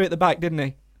playing three at the back, didn't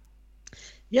he?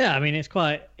 Yeah, I mean, it's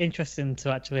quite interesting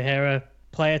to actually hear a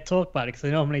player talk about it because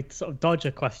they normally sort of dodge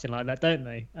a question like that, don't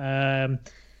they?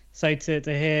 So to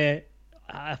hear,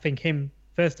 I think him,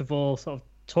 first of all, sort of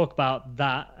talk about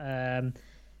that,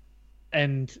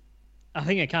 and I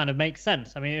think it kind of makes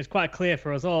sense. I mean, it was quite clear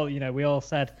for us all, we all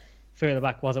said three at the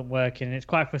back wasn't working, and it's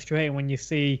quite frustrating when you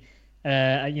see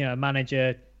a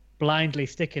manager blindly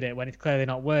stick at it when it's clearly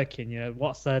not working.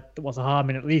 What's the harm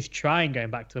in at least trying going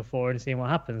back to a four and seeing what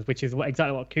happens, which is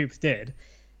exactly what Coops did,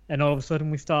 and all of a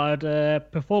sudden we started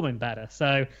performing better.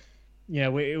 So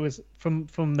it was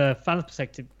from the fans'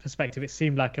 perspective it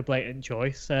seemed like a blatant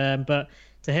choice, but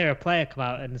to hear a player come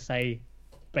out and say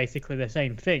basically the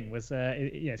same thing was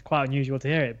it's quite unusual to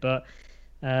hear it, but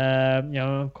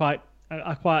I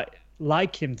quite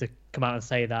like him to come out and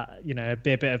say that,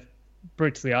 be a bit of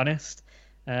brutally honest.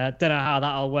 Don't know how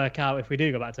that'll work out if we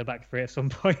do go back to a back three at some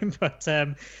point, but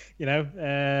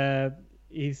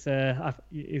he's a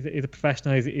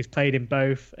professional. He's played in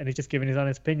both, and he's just given his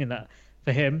honest opinion that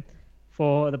for him,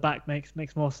 for the back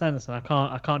makes more sense, and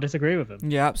I can't disagree with him.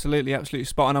 Yeah, absolutely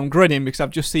spot on. I'm grinning because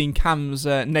I've just seen Cam's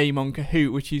name on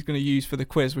Kahoot, which he's going to use for the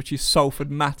quiz, which is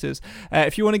Salford Matters.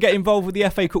 If you want to get involved with the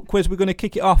FA Cup quiz, we're going to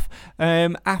kick it off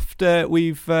after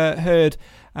we've heard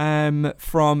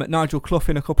from Nigel Clough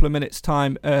in a couple of minutes'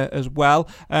 time as well.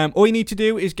 All you need to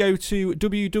do is go to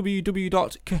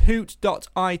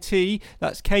www.kahoot.it,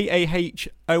 that's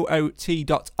KAHOOT.it,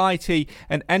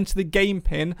 and enter the game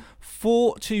pin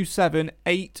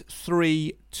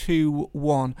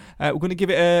 4278321. We're going to give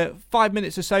it 5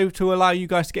 minutes or so to allow you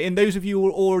guys to get in. Those of you who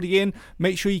are already in,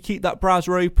 make sure you keep that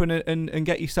browser open and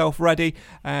get yourself ready.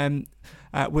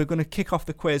 We're going to kick off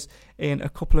the quiz in a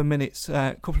couple of minutes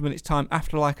time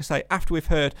after, like I say, after we've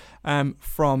heard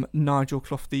from Nigel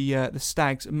Clough, the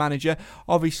Stags manager.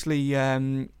 Obviously,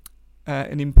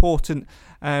 an important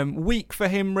week for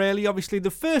him, really. Obviously,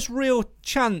 the first real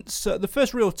chance, the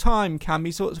first real time, Cam,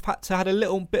 he sort of had a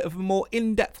little bit of a more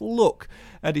in-depth look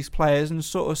at his players and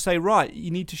sort of say, right,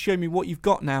 you need to show me what you've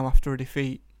got now after a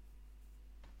defeat.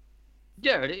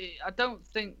 Yeah, I don't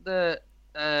think that...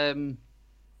 I'm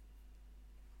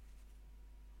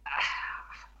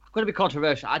going to be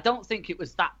controversial. I don't think it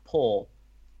was that poor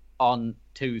on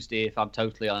Tuesday, if I'm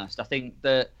totally honest. I think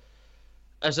that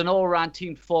as an all-round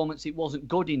team performance, it wasn't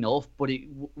good enough, but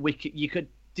you could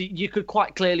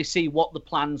quite clearly see what the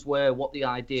plans were, what the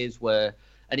ideas were,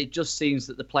 and it just seems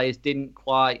that the players didn't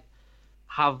quite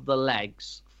have the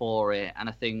legs for it, and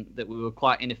I think that we were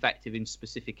quite ineffective in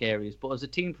specific areas. But as a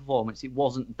team performance, it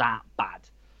wasn't that bad.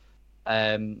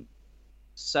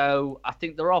 So I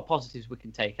think there are positives we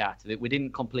can take out of it. We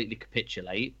didn't completely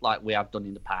capitulate like we have done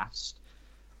in the past.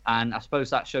 And I suppose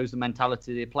that shows the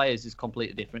mentality of the players is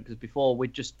completely different, because before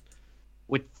we'd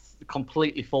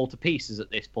completely fall to pieces at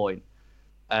this point.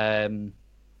 I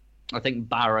think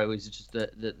Barrow is just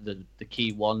the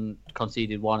key one,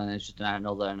 conceded one, and there's just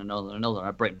another and another and another.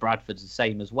 And Bradford's the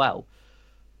same as well.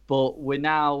 But we're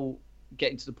now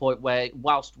getting to the point where,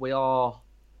 whilst we are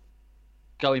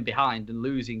going behind and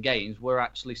losing games, we're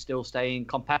actually still staying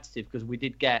competitive, because we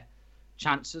did get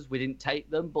chances, we didn't take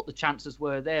them, but the chances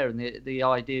were there and the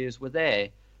ideas were there.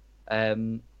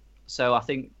 So I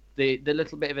think the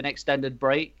little bit of an extended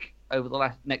break over the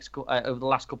last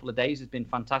couple of days has been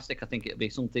fantastic. I think it'll be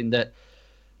something that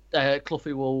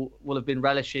Cloughie will have been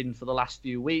relishing for the last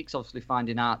few weeks. Obviously,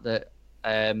 finding out that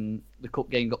the cup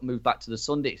game got moved back to the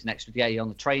Sunday, it's an extra day on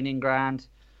the training ground.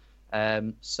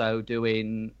 So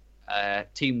doing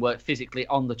teamwork physically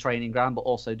on the training ground, but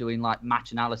also doing like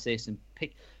match analysis and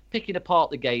picking apart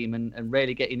the game and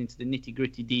really getting into the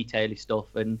nitty-gritty detaily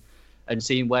stuff and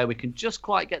seeing where we can just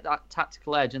quite get that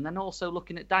tactical edge. And then also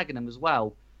looking at Dagenham as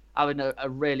well, having a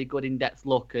really good in-depth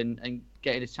look and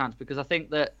getting a chance, because I think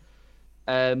that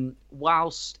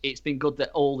whilst it's been good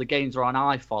that all the games are on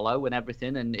iFollow and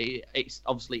everything, and it's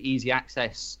obviously easy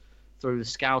access through the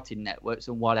scouting networks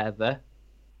and whatever,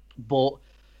 but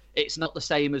it's not the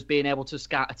same as being able to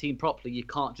scout a team properly. You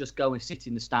can't just go and sit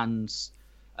in the stands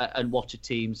and watch a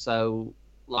team. So,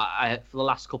 for the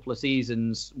last couple of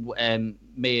seasons,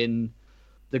 me and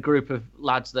the group of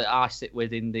lads that I sit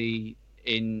with in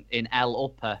L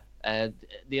Upper,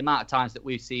 the amount of times that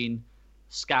we've seen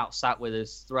scouts sat with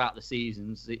us throughout the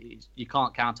seasons, you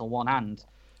can't count on one hand.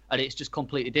 And it's just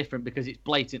completely different, because it's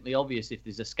blatantly obvious if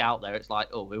there's a scout there. It's like,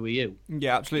 oh, who are you?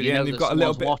 Yeah, absolutely. And they've got a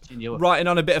little bit writing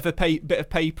on a bit of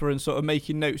paper and sort of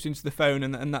making notes into the phone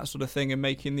and that sort of thing, and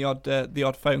making the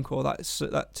odd phone call. That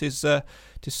is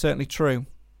certainly true.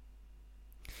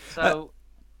 So,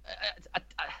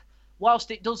 whilst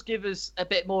it does give us a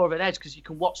bit more of an edge, because you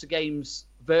can watch the games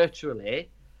virtually,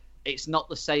 it's not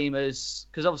the same as,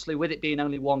 because obviously with it being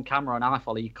only one camera on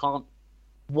iFollow, you can't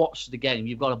watch the game.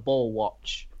 You've got to ball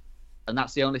watch. And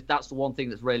that's the one thing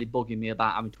that's really bugging me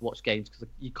about having to watch games, because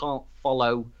you can't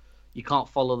follow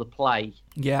the play.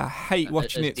 Yeah, I hate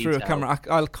watching it through a camera.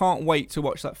 I can't wait to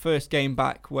watch that first game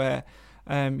back where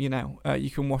you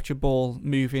can watch a ball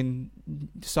moving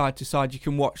side to side. You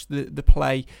can watch the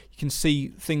play. You can see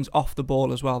things off the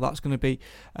ball as well. That's going to be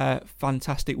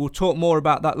fantastic. We'll talk more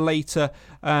about that later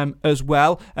as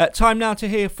well. Time now to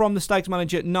hear from the Stags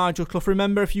manager, Nigel Clough.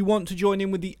 Remember, if you want to join in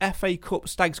with the FA Cup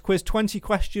Stags quiz, 20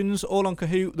 questions, all on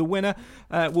Kahoot. The winner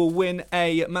will win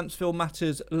a Mansfield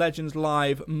Matters Legends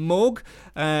Live mug.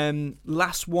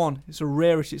 Last one. It's a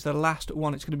rarity. It's the last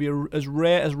one. It's going to be as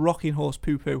rare as rocking horse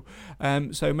poo-poo.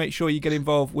 So make sure you get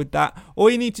involved with that. All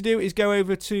you need to do is go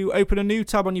over to open a new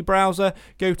tab on your browser,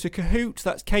 go to Kahoot,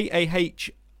 that's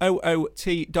KAHOOT.IT,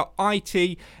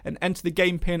 and enter the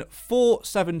game pin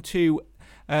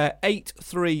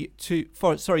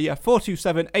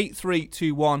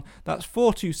 4278321. That's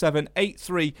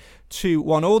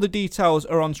 4278321. All the details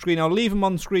are on screen. I'll leave them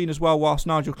on screen as well whilst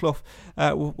Nigel Clough,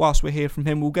 whilst we hear from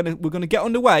him. We're gonna get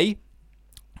underway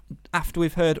after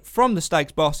we've heard from the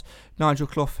Stags boss, Nigel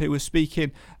Clough, who was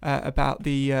speaking about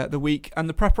the week and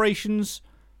the preparations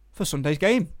for Sunday's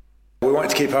game. We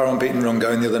wanted to keep our unbeaten run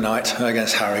going the other night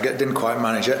against Harrogate. Didn't quite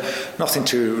manage it. Nothing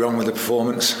too wrong with the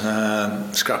performance.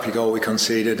 Scrappy goal we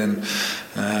conceded, and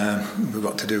we've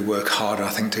got to work harder,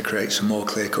 I think, to create some more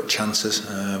clear-cut chances.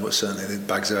 But certainly the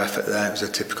bags of effort there. It was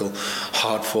a typical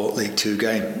hard-fought League Two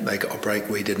game. They got a break,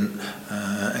 we didn't,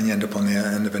 and you end up on the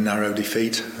end of a narrow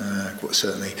defeat. But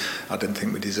certainly, I didn't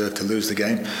think we deserved to lose the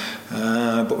game.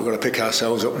 But we've got to pick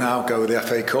ourselves up now, go with the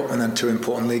FA Cup, and then 2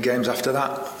 important league games after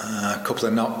that. A couple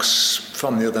of knocks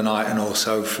from the other night and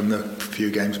also from the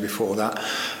few games before that.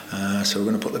 So we're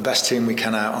going to put the best team we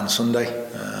can out on Sunday,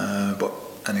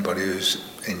 anybody who's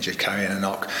injured, carrying a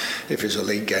knock, if there's a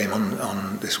league game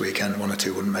on this weekend, 1 or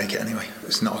 2 wouldn't make it anyway.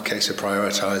 It's not a case of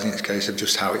prioritising, it's a case of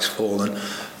just how it's fallen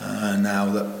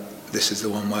now that this is the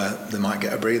one where they might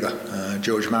get a breather.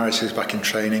 George Maris is back in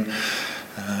training,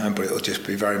 but it'll just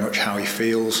be very much how he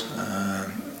feels.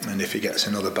 And if he gets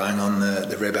another bang on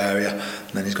the rib area,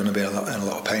 then he's going to be in a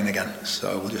lot of pain again.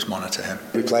 So we'll just monitor him.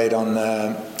 We played on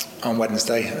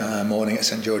Wednesday morning at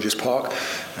St George's Park,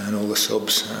 and all the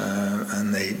subs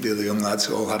and the other young lads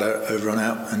all had a run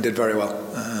out and did very well.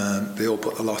 They all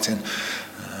put a lot in.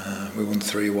 We won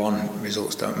 3-1.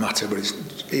 Results don't matter,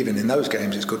 but even in those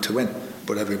games, it's good to win.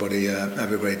 But everybody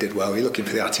did well. You're looking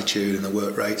for the attitude and the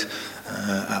work rate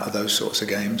out of those sorts of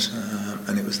games,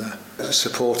 and it was there. As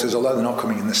supporters, although they're not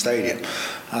coming in the stadium,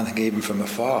 I think even from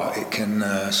afar, it can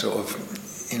sort of,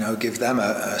 give them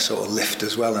a sort of lift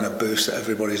as well and a boost that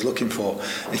everybody's looking for.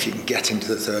 If you can get into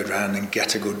the third round and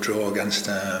get a good draw against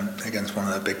one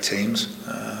of the big teams,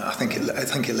 I think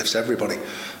it lifts everybody.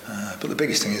 But the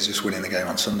biggest thing is just winning the game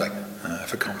on Sunday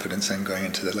for confidence then going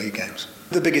into the league games.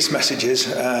 The biggest message is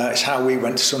how we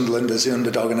went to Sunderland as the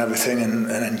underdog and everything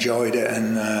and enjoyed it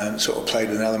and sort of played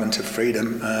with an element of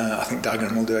freedom. I think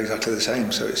Dagenham will do exactly the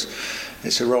same. So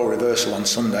it's a role reversal on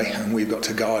Sunday, and we've got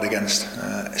to guard against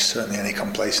certainly any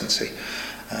complacency.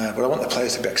 But I want the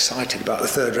players to be excited about the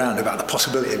third round, about the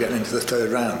possibility of getting into the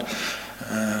third round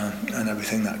and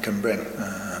everything that can bring.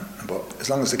 But as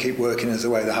long as they keep working as the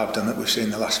way they have done that we've seen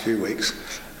the last few weeks,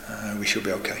 we should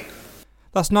be okay.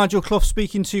 That's Nigel Clough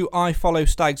speaking to I Follow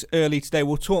Stags early today.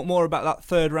 We'll talk more about that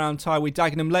third round tie with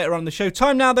Dagenham later on in the show.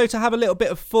 Time now, though, to have a little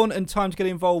bit of fun and time to get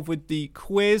involved with the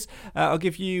quiz. I'll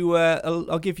give you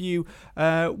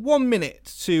 1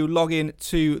 minute to log in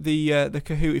to the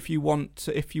Kahoot if you want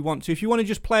to. If you want to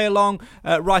just play along,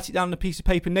 write it down on a piece of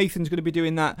paper. Nathan's going to be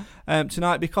doing that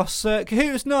tonight because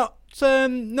Kahoot's not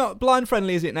blind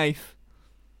friendly, is it, Nath?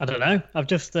 I don't know. I've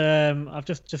just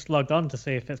logged on to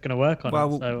see if it's going to work on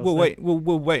it. So we'll wait.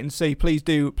 We'll wait and see. Please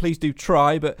do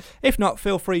try. But if not,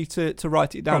 feel free to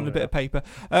write it down on a bit of paper.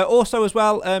 Also, as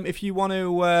well, if you want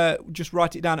to just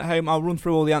write it down at home, I'll run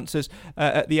through all the answers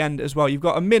at the end as well. You've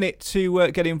got a minute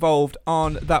to get involved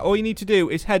on that. All you need to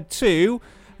do is head to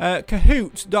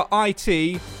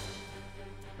kahoot.it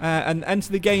and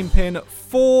enter the game pin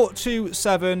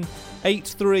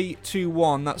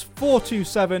 4278321. That's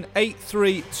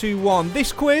 4278321.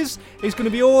 This quiz is going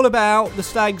to be all about the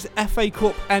Stags FA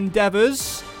Cup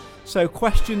endeavours. So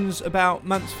questions about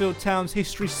Mansfield Town's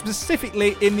history,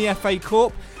 specifically in the FA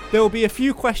Cup. There will be a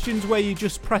few questions where you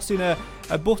just press in a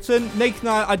button. Nathan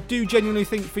and I do genuinely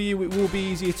think for you it will be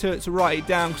easier to write it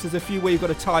down because there's a few where you've got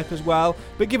to type as well.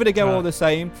 But give it a go all the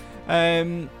same.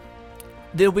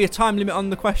 There'll be a time limit on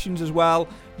the questions as well.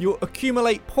 You'll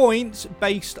accumulate points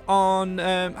based on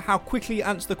how quickly you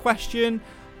answer the question,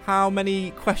 how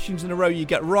many questions in a row you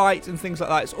get right, and things like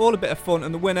that. It's all a bit of fun,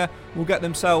 and the winner will get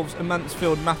themselves a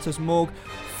Mansfield Matters mug.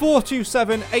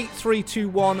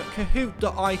 4278321,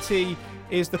 kahoot.it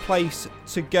is the place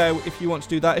to go if you want to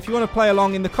do that. If you want to play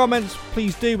along in the comments,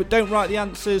 please do, but don't write the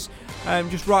answers.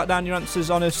 Just write down your answers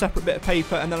on a separate bit of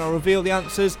paper, and then I'll reveal the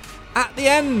answers at the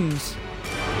end.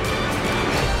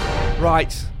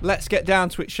 Right, let's get down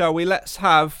to it, shall we? Let's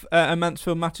have a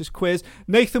Mansfield Matters quiz.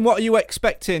 Nathan, what are you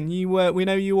expecting? We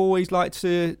know you always like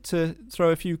to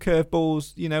throw a few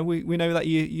curveballs. You know, we know that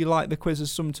you like the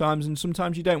quizzes sometimes, and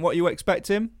sometimes you don't. What are you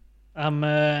expecting? I'm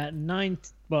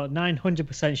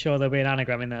 900% sure there'll be an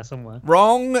anagram in there somewhere.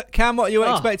 Wrong. Cam, what are you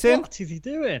expecting? What is he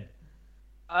doing?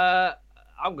 I'm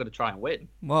going to try and win.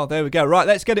 Well, there we go. Right,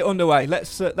 let's get it underway.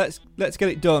 Let's get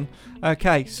it done.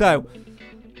 Okay, so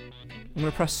I'm going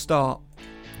to press start.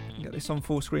 Get this on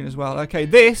full screen as well. Okay,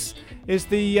 this is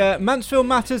the Mansfield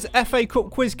Matters FA Cup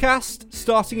Quizcast,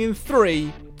 starting in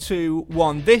 3, 2,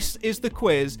 1. This is the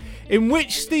quiz. In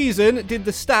which season did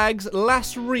the Stags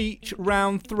last reach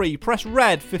round 3? Press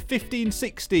red for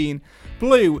 15-16,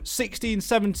 blue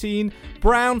 16-17,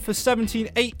 brown for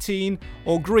 17-18,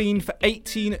 or green for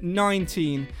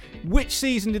 18-19. Which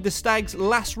season did the Stags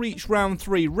last reach round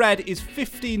 3? Red is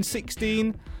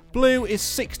 15-16. Blue is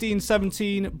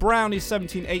 16-17, brown is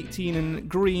 17-18, and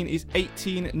green is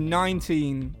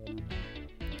 18-19.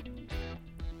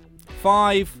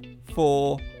 5,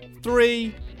 4,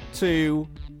 3, 2,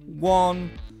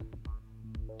 1.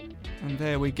 And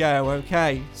there we go.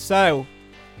 Okay, so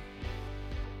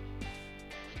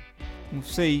we'll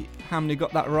see how many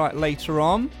got that right later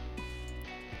on.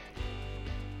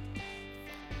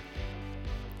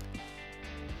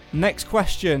 Next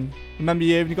question. Remember,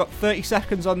 you've only got 30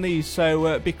 seconds on these,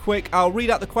 so be quick. I'll read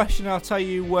out the question and I'll tell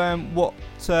you what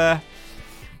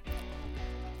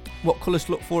colours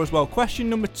to look for as well. Question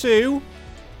number 2.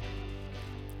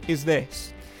 is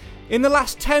this. In the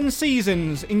last 10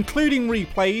 seasons, including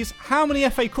replays, how many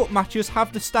FA Cup matches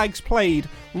have the Stags played?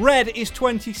 Red is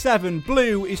 27,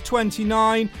 blue is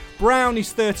 29, brown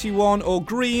is 31, or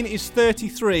green is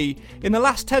 33. In the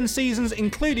last 10 seasons,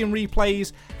 including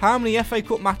replays, how many FA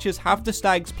Cup matches have the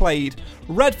Stags played?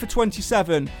 Red for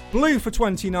 27, blue for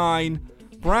 29,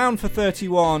 brown for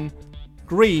 31,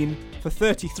 green for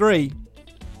 33.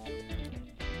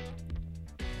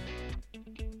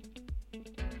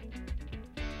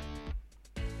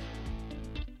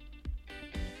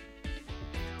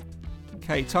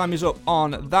 Okay, time is up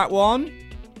on that one.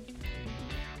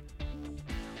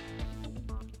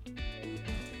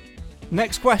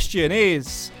 Next question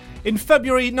is, in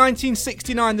February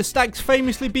 1969, the Stags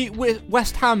famously beat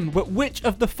West Ham, but which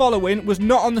of the following was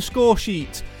not on the score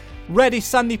sheet? Red is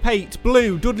Sandy Pate,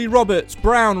 blue Dudley Roberts,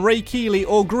 brown Ray Keeley,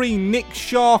 or green Nick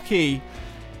Sharkey.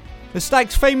 The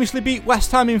Stags famously beat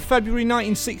West Ham in February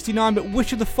 1969, but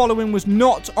which of the following was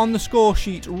not on the score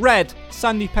sheet? Red,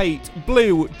 Sandy Pate,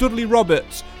 blue, Dudley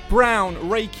Roberts, brown,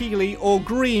 Ray Keeley, or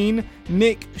green,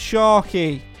 Nick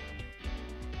Sharkey?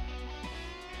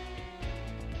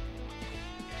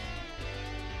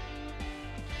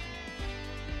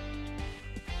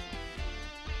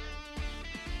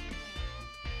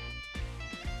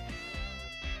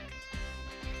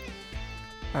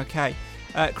 Okay.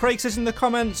 Craig says in the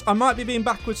comments, I might be being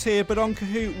backwards here, but on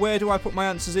Kahoot, where do I put my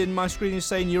answers in? My screen is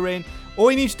saying you're in.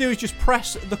 All you need to do is just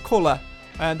press the colour.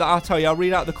 That I'll tell you, I'll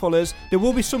read out the colours. There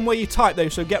will be somewhere you type though,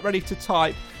 so get ready to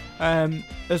type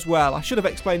as well. I should have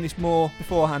explained this more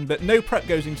beforehand, but no prep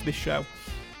goes into this show.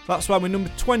 That's why we're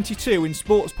number 22 in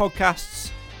sports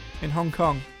podcasts in Hong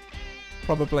Kong.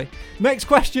 Probably. Next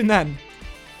question then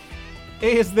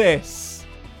is this.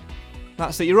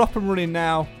 That's it, you're up and running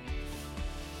now.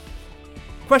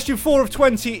 Question 4 of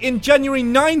 20. In January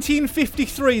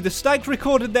 1953, the Stags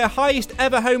recorded their highest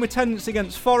ever home attendance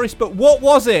against Forest, but what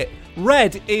was it?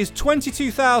 Red is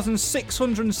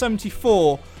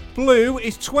 22,674. Blue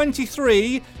is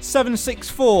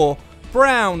 23,764.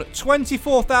 Brown,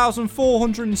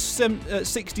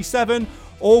 24,467.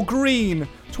 Or green,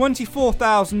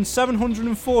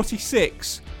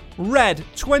 24,746. Red,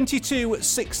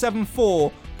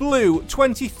 22,674. Blue,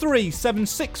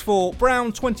 23,764,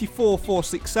 brown,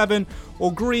 24,467,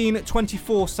 or green,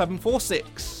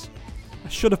 24,746. I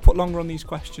should have put longer on these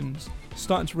questions.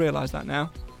 Starting to realise that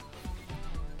now.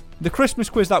 The Christmas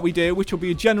quiz that we do, which will be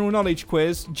a general knowledge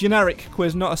quiz, generic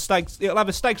quiz, not a Stags. It'll have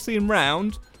a Stags theme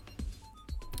round,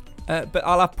 but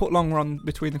I'll have put longer on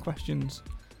between the questions.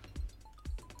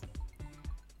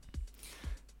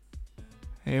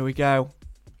 Here we go.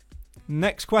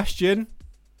 Next question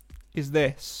is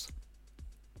this.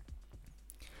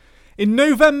 In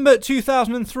November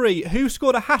 2003, who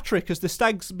scored a hat-trick as the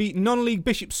Stags beat non-league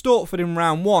Bishop Stortford in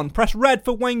round 1? Press red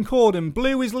for Wayne Cordon,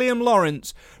 blue is Liam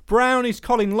Lawrence, brown is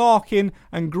Colin Larkin,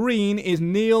 and green is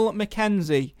Neil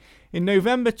Mackenzie. In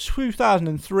November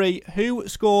 2003, who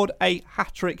scored a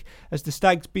hat-trick as the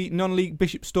Stags beat non-league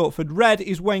Bishop Stortford? Red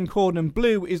is Wayne Cordon,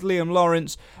 blue is Liam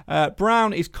Lawrence,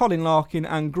 brown is Colin Larkin,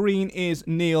 and green is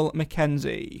Neil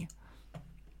Mackenzie.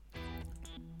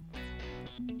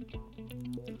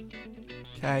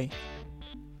 Okay,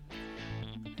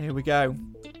 here we go.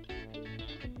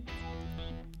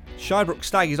 Shirebrook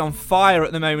Stag is on fire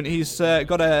at the moment. He's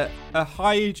got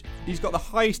he's got the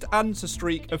highest answer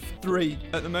streak of 3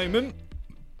 at the moment.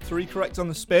 3 correct on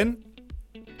the spin.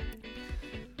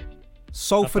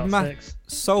 Salford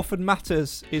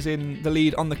Matters is in the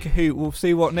lead on the Kahoot. We'll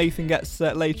see what Nathan gets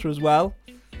later as well.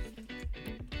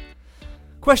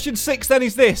 Question 6 then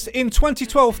is this. In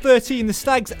 2012-13, the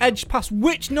Stags edged past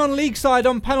which non-league side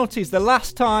on penalties the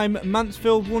last time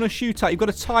Mansfield won a shootout? You've got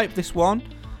to type this one.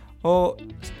 Oh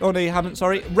no, you haven't,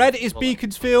 sorry. Red is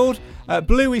Beaconsfield,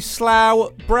 blue is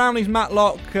Slough, brown is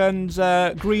Matlock, and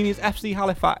green is FC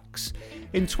Halifax.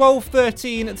 In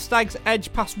 12-13, the Stags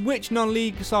edged past which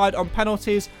non-league side on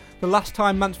penalties the last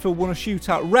time Mansfield won a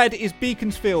shootout? Red is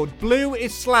Beaconsfield, blue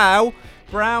is Slough,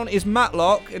 brown is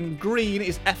Matlock, and green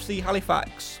is FC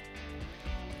Halifax.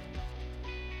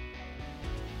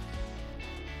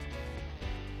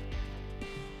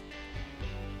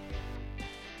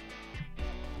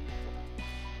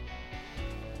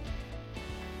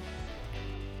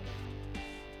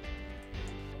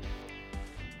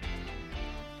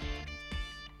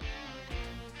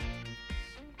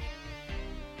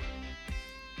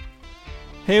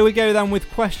 Here we go then with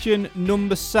question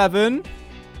number 7.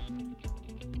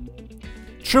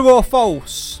 True or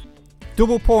false?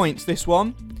 Double points this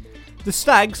one. The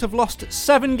Stags have lost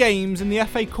 7 games in the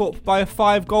FA Cup by a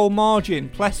 5-goal margin.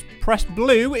 Press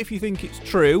blue if you think it's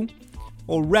true,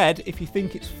 or red if you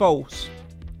think it's false.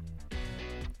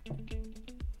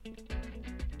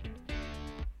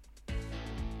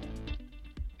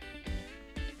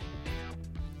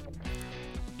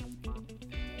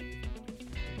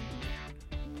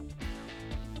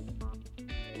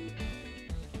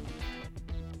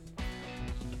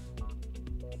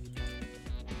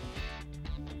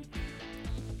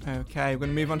 Okay, we're going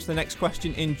to move on to the next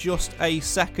question in just a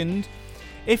second.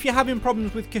 If you're having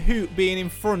problems with Kahoot being in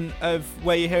front of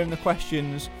where you're hearing the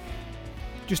questions,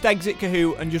 just exit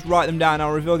Kahoot and just write them down.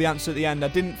 I'll reveal the answer at the end. I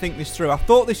didn't think this through. I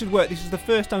thought this would work. This is the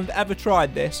first time I've ever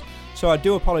tried this, so I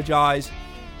do apologise.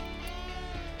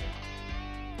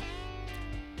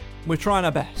 We're trying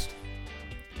our best.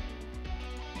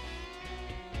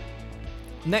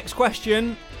 Next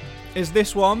question is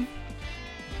this one.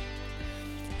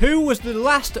 Who was the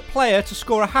last player to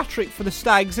score a hat-trick for the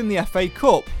Stags in the FA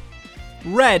Cup?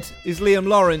 Red is Liam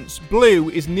Lawrence, blue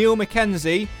is Neil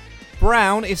McKenzie,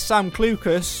 brown is Sam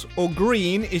Clucas, or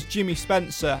green is Jimmy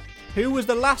Spencer. Who was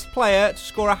the last player to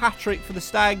score a hat-trick for the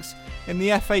Stags in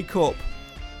the FA Cup?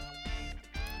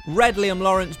 Red Liam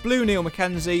Lawrence, blue Neil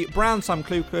McKenzie, brown Sam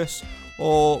Clucas,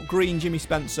 or green Jimmy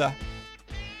Spencer.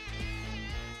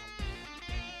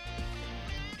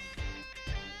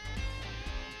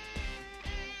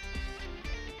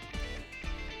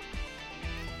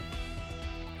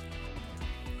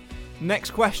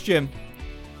 Next question.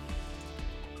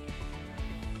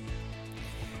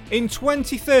 In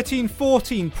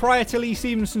 2013-14, prior to Lee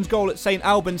Stevenson's goal at St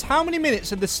Albans, how many minutes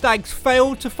had the Stags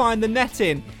failed to find the net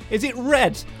in? Is it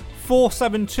red,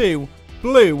 472,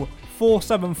 blue,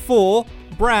 474,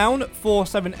 brown,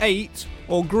 478,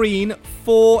 or green,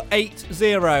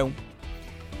 480?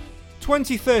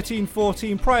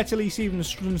 2013-14, prior to Lee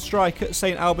Stevenson's strike at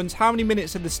St Albans, how many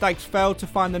minutes had the Stags failed to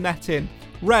find the net in?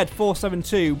 Red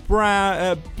 472,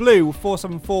 blue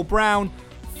 474, brown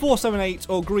 478,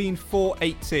 or green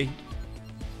 480.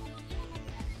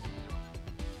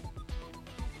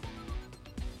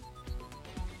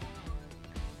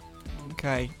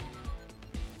 Okay.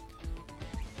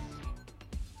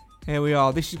 Here we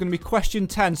are. This is going to be question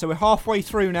 10, so we're halfway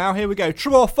through now. Here we go.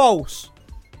 True or false?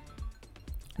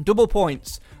 Double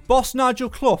points. Boss Nigel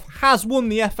Clough has won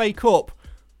the FA Cup.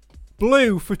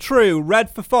 Blue for true, red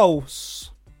for false.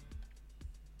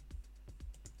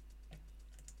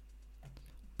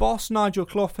 Boss Nigel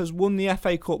Clough has won the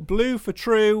FA Cup. Blue for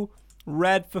true,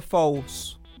 red for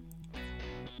false.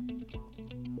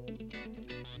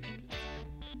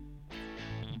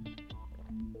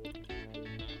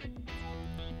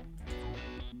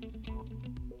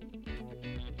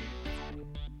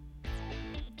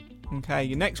 Okay,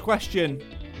 your next question.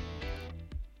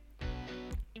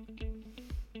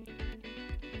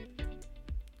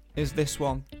 Is this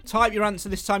one. Type your answer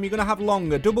this time. You're going to have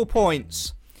longer. Double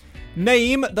points.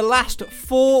 Name the last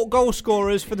 4 goal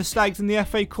scorers for the Stags in the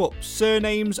FA Cup.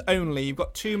 Surnames only. You've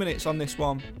got 2 minutes on this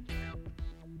one.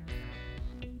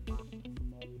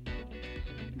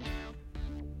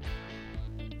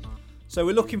 So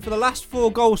we're looking for the last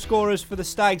 4 goal scorers for the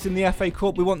Stags in the FA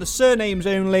Cup. We want the surnames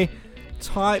only.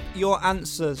 Type your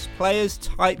answers. Players,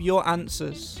 type your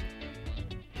answers.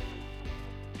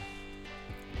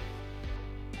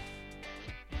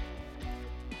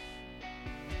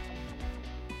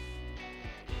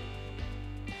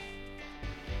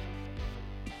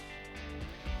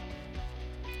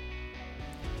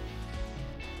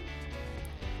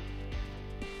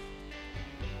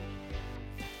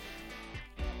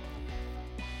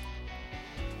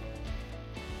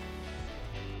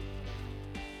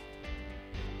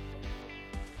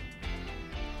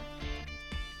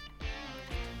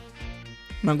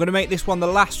 I'm going to make this one the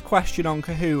last question on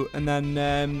Kahoot, and then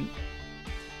in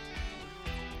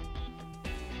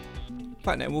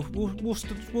fact, no,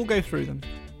 we'll go through them.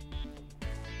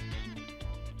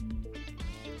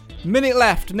 Minute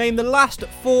left. Name the last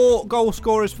 4 goal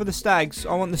scorers for the Stags.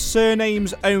 I want the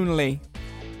surnames only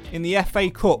in the FA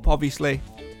Cup, obviously.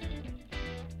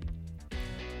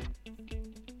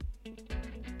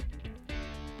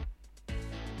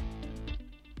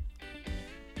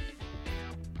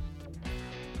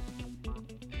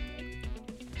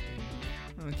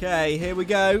 Okay, here we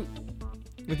go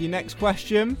with your next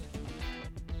question.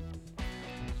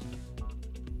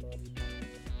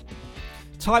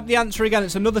 Type the answer again.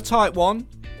 It's another type one.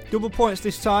 Double points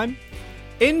this time.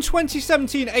 In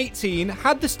 2017-18,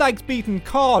 had the Stags beaten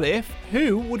Cardiff,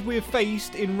 who would we have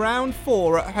faced in round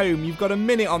 4 at home? You've got a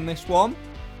minute on this one.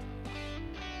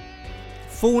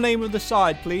 Full name of the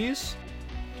side, please.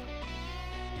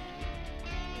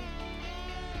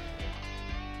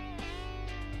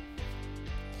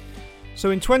 So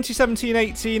in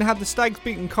 2017-18, had the Stags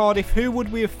beaten Cardiff, who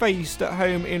would we have faced at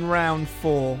home in round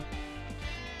 4?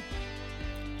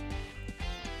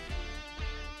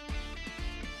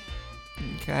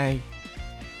 Okay.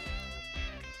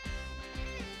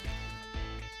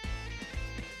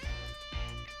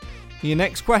 Your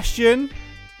next question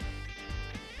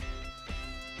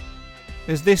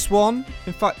is this one.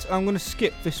 In fact, I'm going to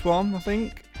skip this one, I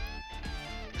think.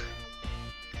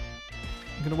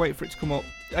 I'm going to wait for it to come up.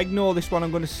 Ignore this one,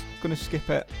 I'm going to skip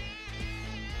it.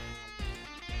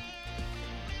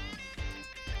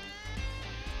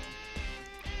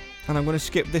 And I'm going to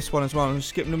skip this one as well. I'm going to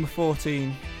skip number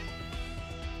 14.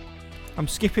 I'm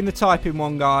skipping the typing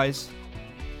one, guys.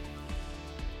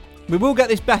 We will get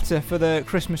this better for the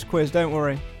Christmas quiz, don't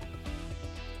worry.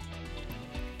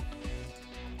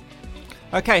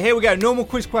 Okay, here we go. Normal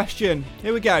quiz question.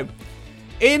 Here we go.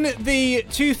 In the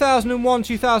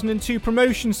 2001-2002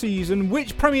 promotion season,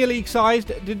 which Premier League side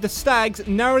did the Stags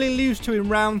narrowly lose to in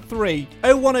round 3?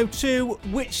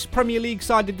 01-02, which Premier League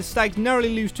side did the Stags narrowly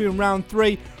lose to in round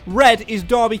 3? Red is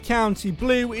Derby County,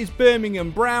 blue is Birmingham,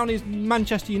 brown is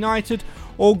Manchester United,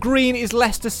 or green is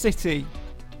Leicester City?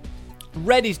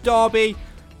 Red is Derby,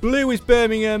 blue is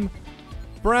Birmingham,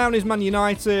 brown is Man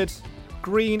United,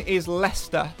 green is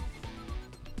Leicester.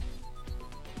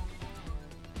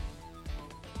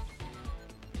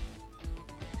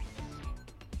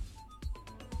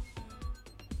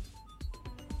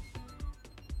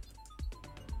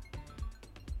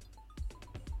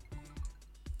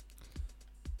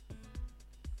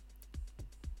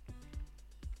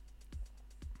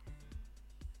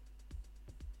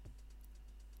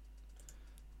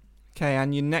 Okay,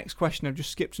 and your next question, I've just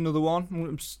skipped another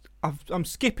one. I'm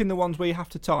skipping the ones where you have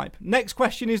to type. Next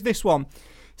question is this one.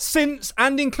 Since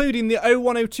and including the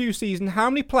 01-02 season, how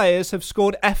many players have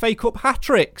scored FA Cup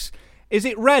hat-tricks? Is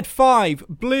it red 5,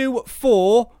 blue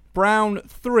 4, brown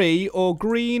 3, or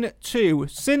green 2?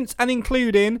 Since and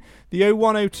including the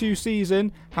 01-02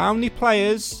 season, how many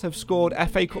players have scored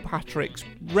FA Cup hat-tricks?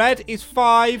 Red is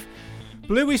 5,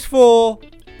 blue is 4,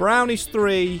 brown is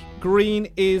 3,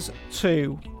 green is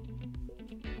 2.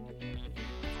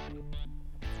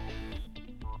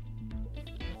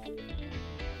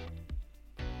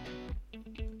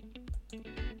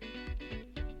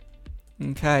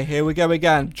 Okay, here we go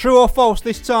again. True or false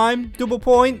this time? Double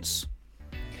points.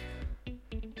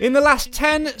 In the last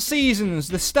 10 seasons,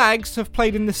 the Stags have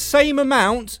played in the same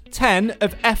amount, 10,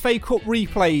 of FA Cup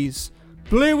replays.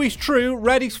 Blue is true,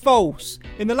 red is false.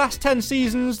 In the last 10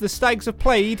 seasons, the Stags have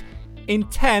played in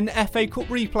 10 FA Cup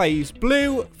replays.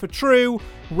 Blue for true,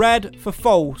 red for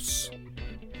false.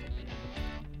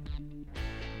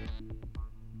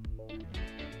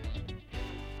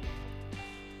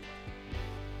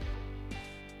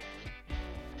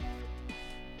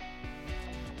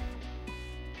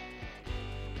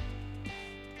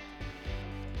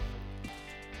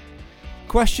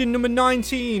 Question number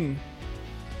 19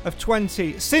 of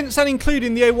 20. Since and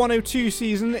including the 01-02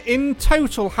 season, in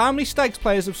total, how many Stags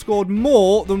players have scored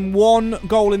more than one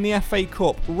goal in the FA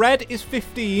Cup? Red is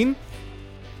 15.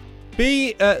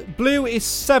 Blue is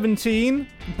 17.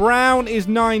 Brown is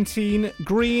 19.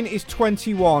 Green is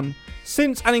 21.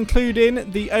 Since and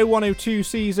including the 01-02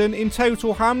 season, in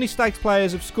total, how many Stags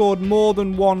players have scored more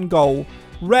than one goal?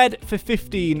 Red for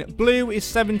 15. Blue is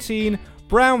 17.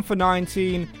 Brown for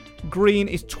 19. Green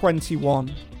is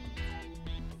 21.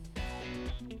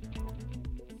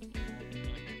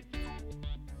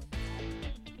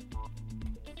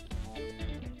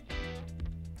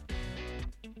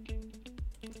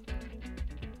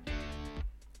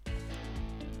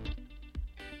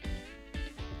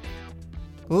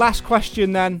 Last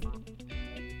question then.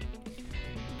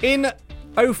 In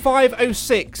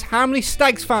 05-06, how many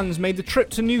Stags fans made the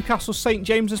trip to Newcastle St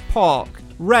James's Park?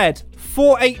 Red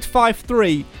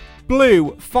 4853.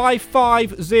 Blue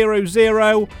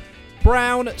 5500,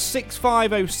 brown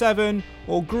 6507,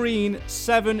 or green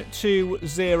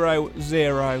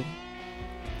 7200.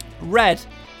 Red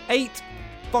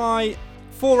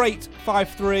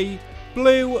 4853,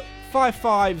 blue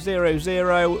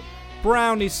 5500,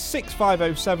 brown is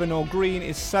 6507, or green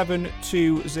is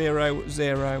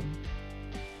 7200.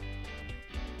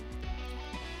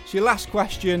 It's your last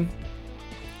question,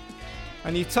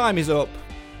 and your time is up.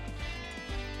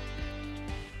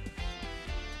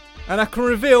 And I can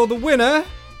reveal the winner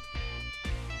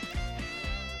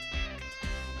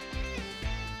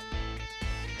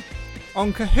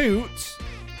on Kahoot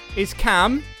is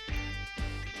Cam.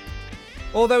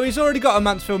 Although he's already got a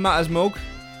Mansfield Matters mug,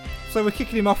 so we're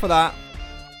kicking him off of that.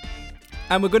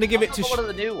 And we're going to give it to... one of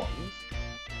the new ones.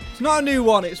 It's not a new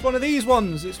one, it's one of these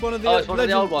ones. It's one of the,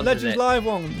 the old ones, Legends Live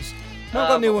ones. Not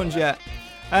got new ones yet.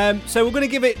 So we're going to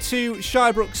give it to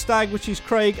Shirebrook Stag, which is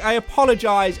Craig. I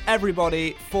apologise,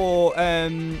 everybody, for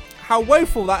how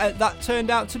woeful that turned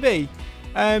out to be.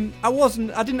 I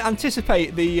didn't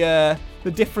anticipate the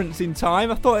difference in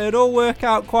time. I thought it'd all work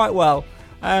out quite well,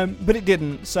 but it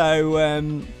didn't. So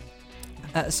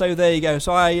there you go.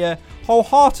 So I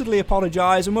wholeheartedly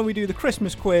apologise, and when we do the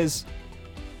Christmas quiz,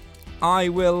 I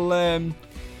will.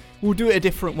 We'll do it a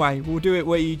different way. We'll do it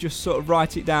where you just sort of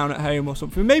write it down at home or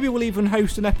something. Maybe we'll even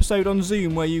host an episode on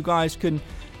Zoom where you guys can,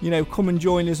 come and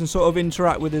join us and sort of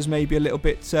interact with us maybe a little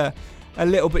bit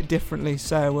differently.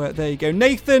 So there you go.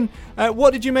 Nathan,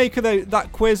 what did you make of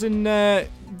that quiz? And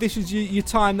this is your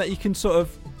time that you can sort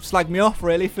of slag me off,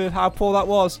 really, for how poor that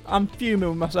was. I'm fuming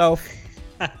with myself.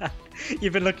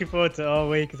 You've been looking forward to it all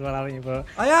week as well, haven't you? But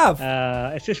I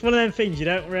have. It's just one of them things you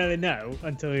don't really know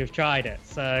until you've tried it.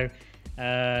 So...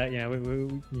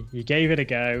 you gave it a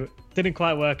go. Didn't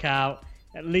quite work out.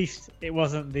 At least it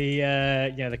wasn't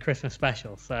the Christmas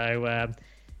special. So,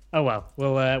 oh well.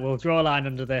 We'll draw a line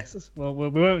under this. We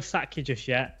won't sack you just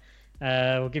yet.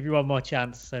 We'll give you one more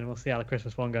chance, and we'll see how the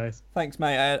Christmas one goes. Thanks,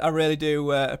 mate. I really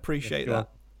do appreciate that.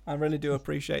 I really do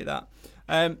appreciate that.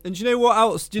 And do you know what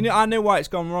else? I know why it's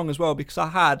gone wrong as well, because I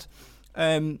had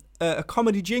a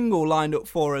comedy jingle lined up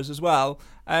for us as well,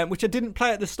 which I didn't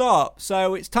play at the start.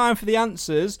 So it's time for the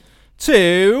answers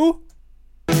to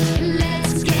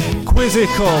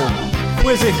Quizzical.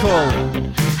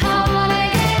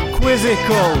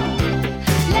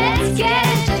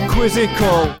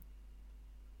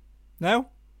 No?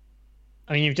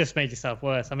 I mean, you've just made yourself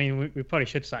worse. I mean, we probably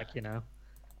should sack you now.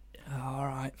 All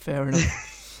right, fair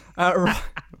enough. Right.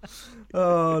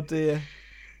 Oh dear.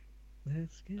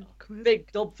 Let's get quiz.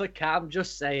 Big dub for Cam,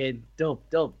 just saying. Dub.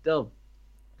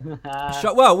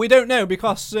 Well, we don't know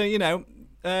because, we don't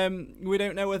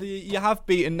know whether you have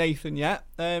beaten Nathan yet.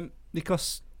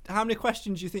 Because how many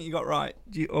questions do you think you got right?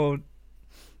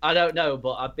 I don't know,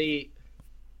 but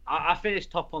I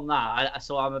finished top on that.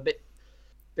 So I'm a bit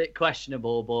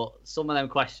questionable, but some of them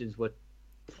questions were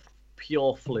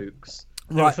pure flukes.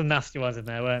 There were some nasty ones in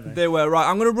there, weren't there? They were, right.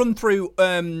 I'm going to run through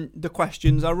the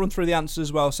questions. I'll run through the answers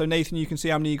as well. So, Nathan, you can see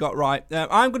how many you got right.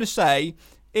 I'm going to say,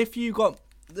 if you got...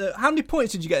 how many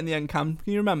points did you get in the end, Cam?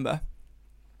 Can you remember?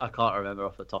 I can't remember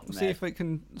off the top of my head.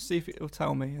 See if it will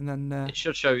tell me, and then... it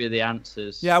should show you the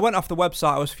answers. Yeah, I went off the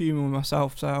website. I was fuming with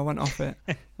myself, so I went off it.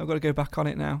 I've got to go back on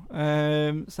it now.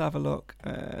 Let's have a look.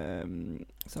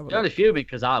 You're only fuming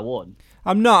because I won.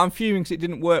 I'm not. I'm fuming because it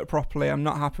didn't work properly. I'm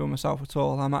not happy with myself at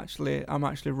all. I'm actually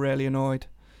really annoyed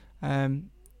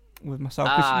with myself.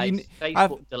 It's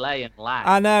Facebook delay and lag.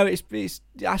 I know.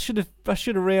 I should have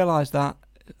realised that.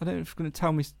 I don't know if it's going to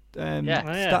tell me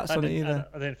stats on it either.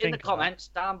 I didn't think in the comments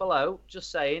down below,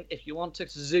 just saying, if you want a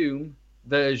Zoom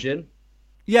version,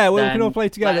 we can all play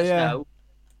together.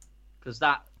 Because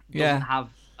that doesn't have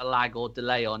a lag or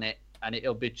delay on it, and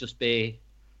it'll just be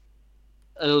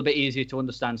a little bit easier to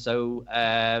understand. So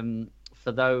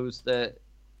for those that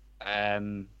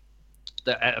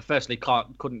firstly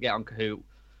couldn't get on Kahoot,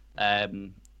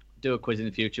 do a quiz in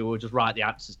the future, we'll just write the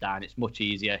answers down. It's much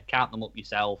easier. Count them up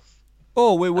yourself.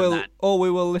 Or we will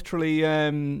literally,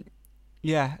 what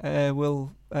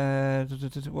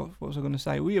was I going to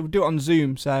say? We'll do it on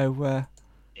Zoom, so we'll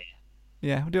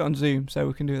do it on Zoom, so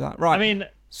we can do that. Right. I mean,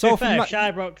 so fair,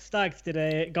 Shirebrook Stags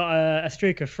got a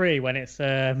streak of 3 when it's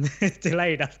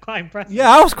delayed. That's quite impressive. Yeah,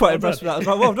 I was quite impressed with that as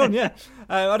well. Well done, yeah.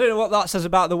 I don't know what that says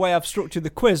about the way I've structured the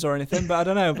quiz or anything, but I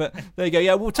don't know. But there you go.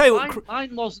 Yeah, we'll tell you what.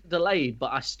 Mine wasn't delayed,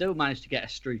 but I still managed to get a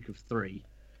streak of 3.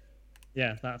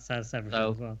 Yeah, that says everything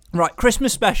as well. Right,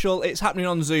 Christmas special. It's happening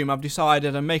on Zoom. I've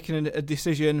decided. I'm making a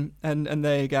decision, and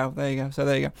there you go. So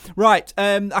there you go. Right,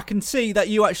 I can see that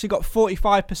you actually got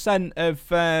 45% of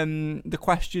the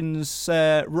questions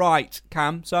right,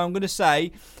 Cam. So I'm going to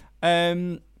say,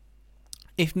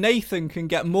 if Nathan can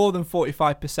get more than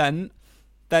 45%,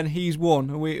 then he's won.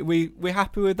 Are we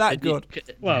happy with that? Good.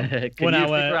 Well, can you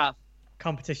figure out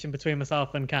competition between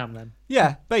myself and Cam then?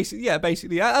 Yeah, basically,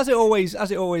 as it always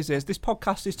is. This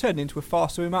podcast is turned into a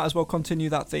farce, so we might as well continue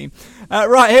that theme.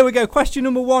 Right, here we go. Question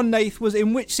number 1, Nath, was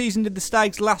in which season did the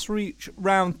Stags last reach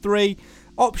round 3?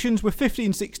 Options were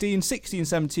 15-16,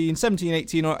 16-17,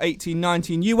 17-18, or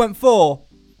 18-19. You went for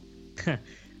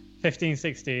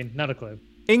 15-16. Not a clue.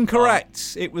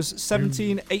 Incorrect. It was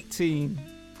 17-18.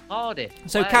 Hardy.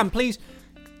 So Cam, please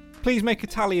make a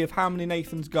tally of how many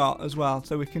Nathan's got as well,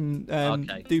 so we can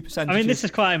do percentages. I mean, this is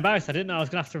quite embarrassing. I didn't know I was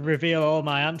going to have to reveal all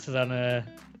my answers on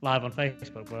live on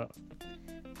Facebook, but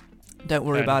don't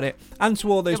worry about it. And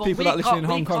to all those people that listen in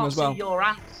Hong Kong as well. See your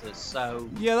answers, so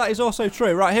yeah, that is also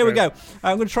true. Right, here we go.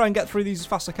 I'm going to try and get through these as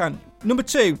fast as I can. Number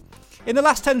 2. In the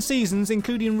last 10 seasons,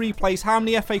 including replays, how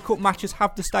many FA Cup matches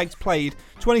have the Stags played?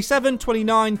 27,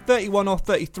 29, 31 or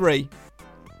 33?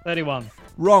 31.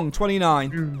 Wrong,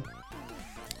 29.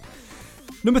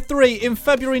 Number 3, in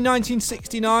February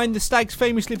 1969, the Stags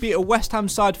famously beat a West Ham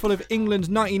side full of England's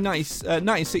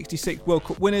 1966 World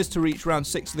Cup winners to reach round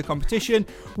 6 of the competition.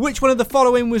 Which one of the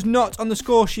following was not on the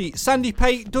score sheet? Sandy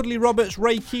Pate, Dudley Roberts,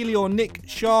 Ray Keeley or Nick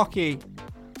Sharkey?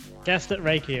 Guessed at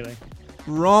Ray Keeley.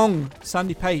 Wrong,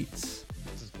 Sandy Pate. This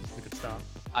is a good start.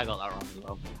 I got that wrong as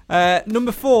well.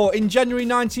 Number 4, in January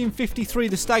 1953,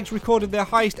 the Stags recorded their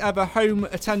highest ever home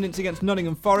attendance against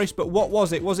Nottingham Forest, but what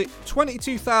was it? Was it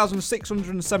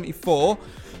 22,674,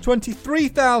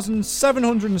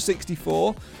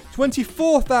 23,764,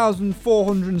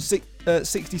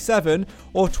 24,467,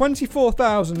 or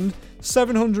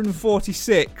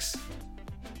 24,746?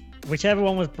 Whichever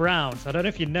one was brown, so I don't know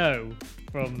if you know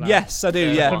from that. Yes, I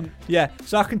do, yeah.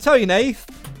 So I can tell you, Nath,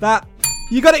 that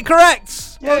you got it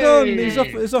correct. Well done.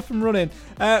 He's up and running.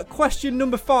 Question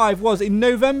number 5 was, in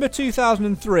November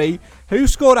 2003, who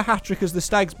scored a hat-trick as the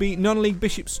Stags beat non-league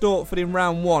Bishop Stortford in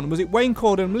round 1? Was it Wayne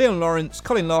Cordon, Leon Lawrence,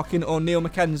 Colin Larkin or Neil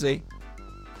Mackenzie?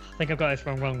 I think I've got this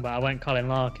wrong, but I went Colin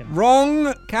Larkin.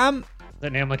 Wrong, Cam. Is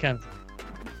it Neil Mackenzie?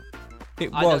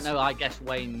 It was. I don't know. I guess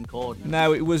Wayne Cordon.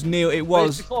 No, it was Neil. It Well,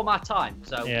 was. it's before my time,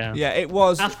 so. Yeah. Yeah, it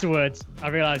was. Afterwards, I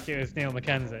realised it was Neil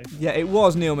Mackenzie. Yeah, it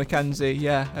was Neil Mackenzie.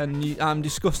 Yeah, and I'm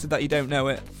disgusted that you don't know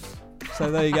it. So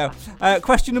there you go.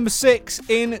 Question number 6.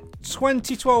 In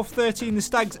 2012-13, the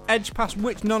Stags edged past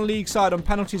which non-league side on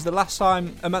penalties the last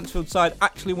time a Mansfield side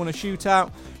actually won a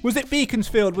shootout? Was it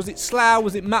Beaconsfield? Was it Slough?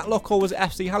 Was it Matlock? Or was it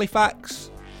FC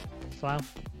Halifax?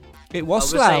 Slough. It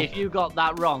was I would say, Slough. if you got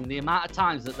that wrong, the amount of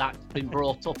times that's been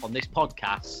brought up on this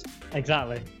podcast.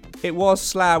 Exactly. It was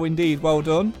Slough indeed. Well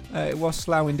done. It was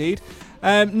Slough indeed.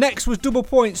 Next was double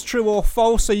points, true or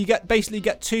false. So you basically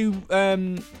get 2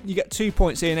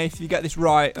 points here, Nathan, if you get this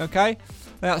right. Okay,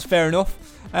 that's fair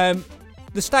enough.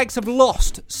 The Stags have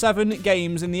lost 7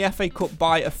 games in the FA Cup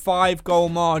by a 5-goal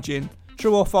margin.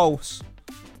 True or false?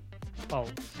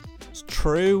 False. It's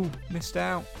true. Missed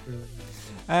out.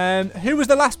 Who was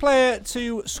the last player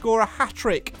to score a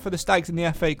hat-trick for the Stags in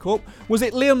the FA Cup? Was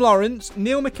it Liam Lawrence,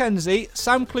 Neil Mackenzie,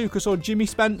 Sam Clucas or Jimmy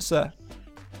Spencer?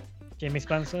 Jimmy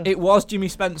Spencer. It was Jimmy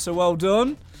Spencer. Well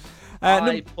done.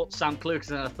 I put Sam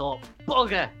Clucas and I thought,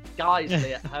 bugger,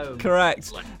 Guiseley at home.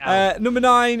 Correct. Number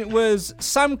 9 was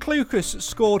Sam Clucas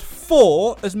scored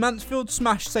 4 as Mansfield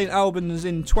smashed St Albans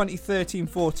in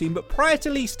 2013-14. But prior to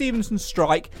Lee Stevenson's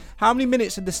strike, how many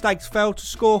minutes had the Stags failed to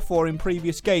score for in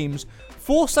previous games?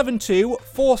 472,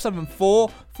 474,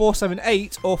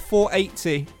 478 or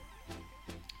 480?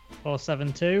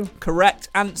 472. Correct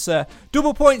answer.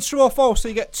 Double points, true or false, so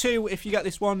you get 2 if you get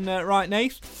this one right,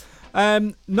 Nate.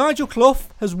 Nigel Clough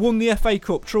has won the FA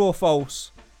Cup, true or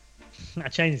false? I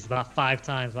changed it about 5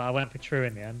 times, but I went for true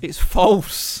in the end. It's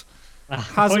false. I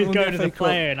thought he was going as a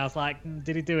player, and I was like,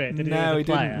 did he do it? Did he do it as a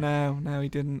player? Didn't. No, he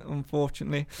didn't,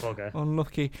 unfortunately. Okay.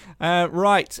 Unlucky.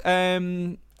 Right.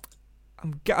 I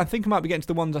think I might be getting to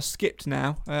the ones I skipped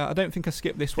now. I don't think I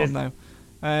skipped this one, though.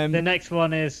 The next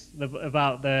one is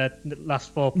about the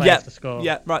last 4 players to score.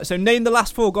 Yeah, right. So name the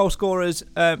last 4 goal scorers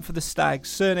for the Stags.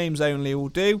 Surnames only will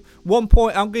do. 1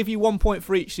 point. I'll give you 1 point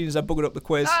for each, as I buggered up the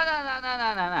quiz. No.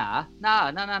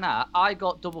 I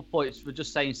got double points for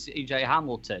just saying CJ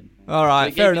Hamilton. All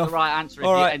right, so fair enough. The right answer if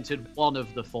you entered one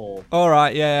of the 4. All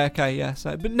right. Yeah. Okay. Yeah.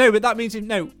 So, but that means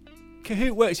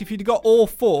Kahoot works. If you'd have got all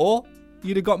 4,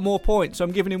 you'd have got more points. So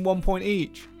I'm giving him 1 point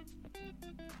each.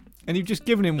 And you've just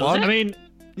given him one. I mean.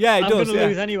 Yeah, it I'm does. I'm going to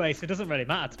lose anyway, so it doesn't really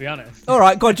matter, to be honest. All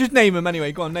right, go on, just name them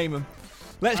anyway. Go on, name them.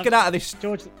 Let's get out of this.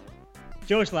 George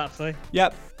Lapsley.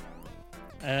 Yep.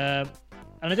 And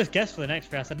I just guessed for the next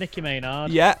 3. I said Nicky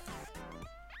Maynard. Yeah.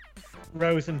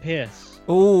 Rose and Pearce.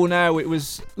 Oh, no, it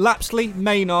was Lapsley,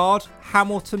 Maynard,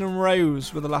 Hamilton and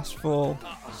Rose were the last 4.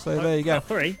 So there you go.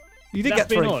 3? You did get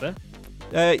 3. In order?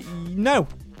 No,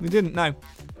 we didn't, no.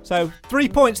 So 3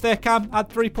 points there, Cam. Add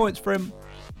 3 points for him.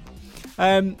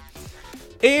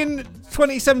 In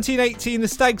 2017-18, the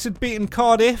Stags had beaten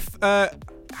Cardiff.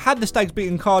 Had the Stags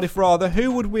beaten Cardiff, rather,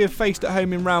 who would we have faced at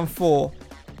home in round 4?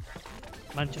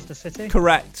 Manchester City.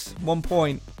 Correct. 1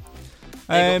 point.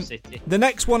 City. The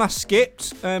next one I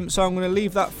skipped, so I'm going to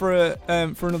leave that for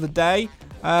another day.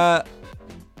 The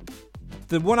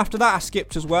one after that I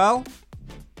skipped as well,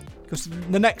 because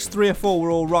the next 3 or 4 were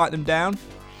all write them down.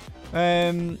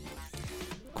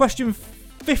 Question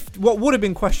 50. What would have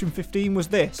been question 15 was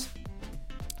this.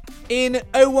 In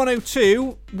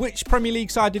 01-02, which Premier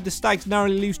League side did the Stags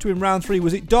narrowly lose to in round 3?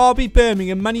 Was it Derby,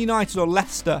 Birmingham, Man United or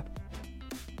Leicester?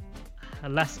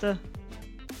 Leicester.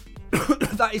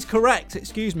 That is correct.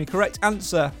 Excuse me. Correct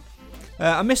answer.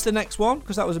 I missed the next one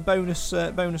because that was a bonus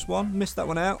one. Missed that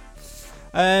one out.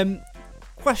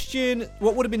 Question,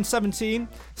 what would have been 17?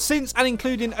 Since and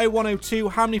including 0102,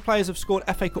 how many players have scored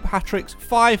FA Cup hat-tricks?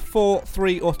 5, 4,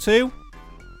 3 or 2?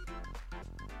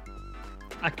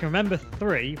 I can remember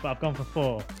 3, but I've gone for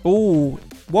 4. Ooh,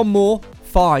 one more.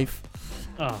 5.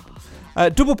 Oh.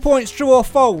 Double points, true or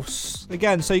false?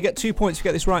 Again, so you get 2 points if you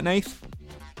get this right, Nath.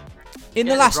 In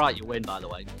the last, right, you win, by the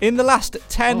way. In the last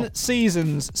 10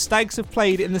 seasons, Stags have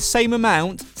played in the same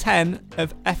amount, 10,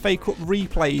 of FA Cup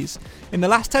replays. In the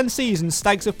last 10 seasons,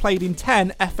 Stags have played in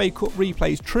 10 FA Cup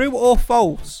replays. True or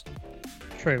false?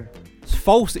 True. It's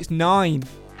false, it's 9.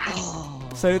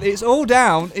 So it's all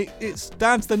down. It's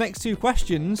down to the next 2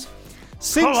 questions.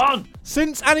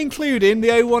 Since and including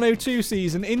the 0102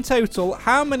 season, in total,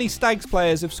 how many Stags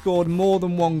players have scored more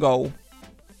than 1 goal?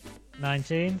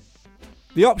 19.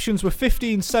 The options were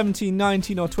 15, 17,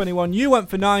 19 or 21. You went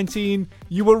for 19.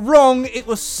 You were wrong. It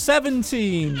was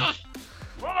 17.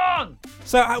 Wrong!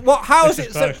 So how is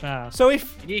it? So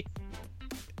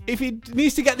if he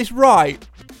needs to get this right.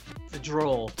 To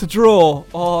draw.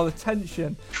 Oh, the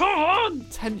tension. Come on!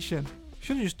 Tension.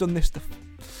 Should have just done this.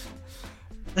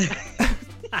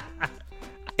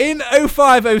 In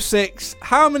 05-06,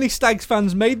 how many Stags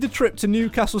fans made the trip to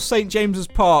Newcastle St James's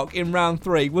Park in round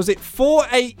 3? Was it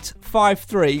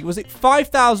 4,853? Was it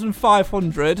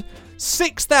 5,500?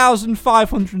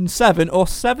 6,507 or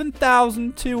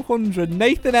 7,200?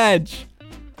 Nathan Edge.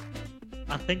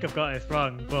 I think I've got this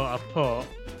wrong, but I've put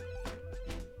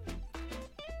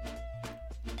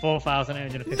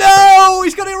 4,850. No,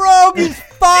 he's got it wrong. It's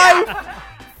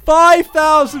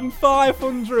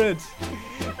 5,500.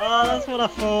 Oh, that's what I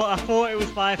thought. I thought it was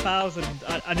 5,000.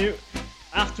 I knew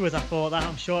afterwards. I thought that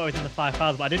I'm sure it was in the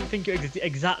 5,000, but I didn't think it was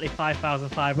exactly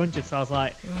 5,500. So I was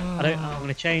like, I'm going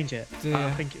to change it.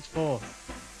 I think it's 4.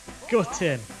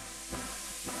 Gutting.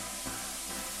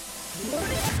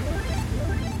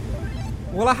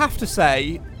 Well, I have to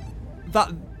say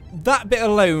that bit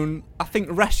alone, I think,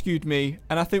 rescued me,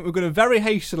 and I think we're going to very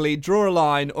hastily draw a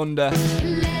line under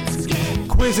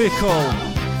quizzical.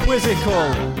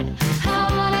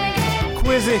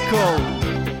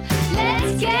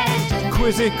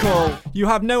 You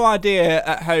have no idea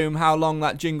at home how long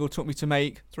that jingle took me to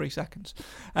make. 3 seconds.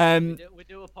 We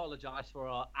do apologise for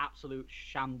our absolute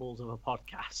shambles of a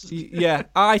podcast. Yeah,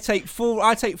 I take full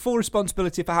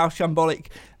responsibility for how shambolic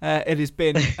it has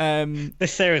been.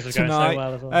 This series was tonight. going so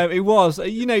well as well. It was.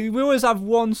 You know, we always have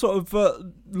one sort of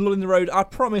lull in the road. I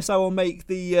promise I will make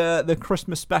the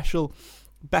Christmas special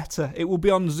better. It will be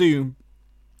on Zoom,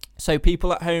 so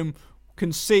people at home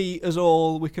can see us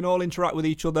all. We can all interact with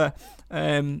each other.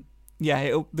 The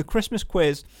Christmas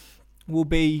quiz will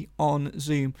be on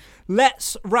Zoom.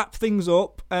 Let's wrap things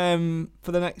up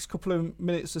for the next couple of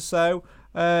minutes or so,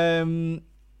 and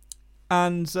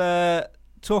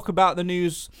talk about the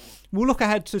news. We'll look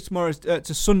ahead to tomorrow's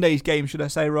to Sunday's game, should I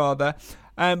say rather.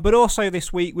 But also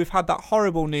this week we've had that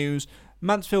horrible news: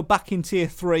 Mansfield back in Tier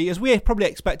 3, as we probably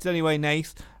expected anyway,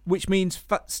 Nath, which means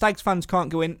Stags fans can't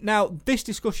go in. Now, this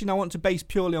discussion I want to base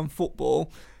purely on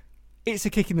football. It's a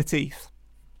kick in the teeth.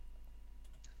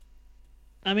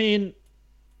 I mean,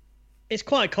 it's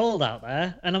quite cold out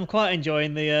there, and I'm quite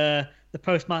enjoying the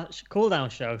post-match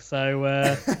cool-down show, so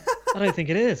I don't think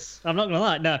it is. I'm not going to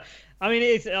lie. No. I mean,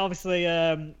 it's obviously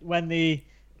when the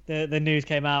news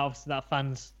came out, obviously that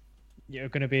fans are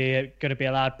going to be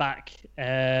allowed back,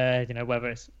 whether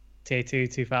it's Tier 2,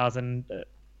 2,000,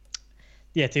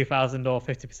 2,000 or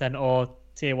 50%, or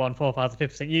Tier 1, 4,000,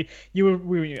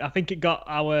 50%. I think it got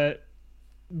our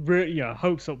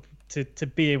hopes up to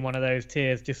be in one of those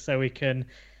tiers, just so we can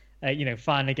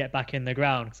finally get back in the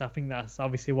ground, because I think that's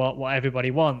obviously what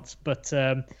everybody wants. But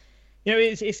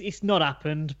it's not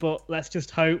happened. But let's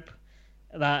just hope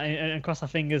that and cross our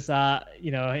fingers that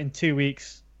in 2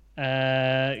 weeks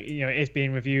it is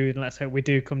being reviewed, and let's hope we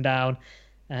do come down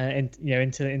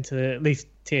into at least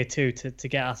Tier 2 to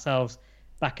get ourselves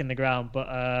back in the ground. But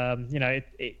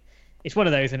it's one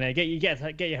of those, isn't it? Get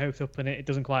your hopes up, and it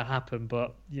doesn't quite happen.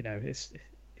 But it's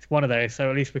one of those. So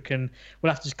at least we'll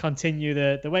have to just continue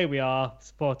the way we are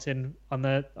supporting on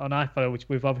iFollow, which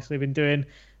we've obviously been doing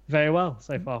very well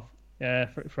so far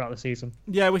throughout the season.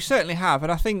 Yeah, we certainly have.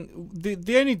 And I think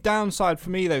the only downside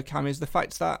for me though, Cam, is the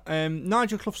fact that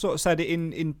Nigel Clough sort of said it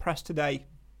in press today,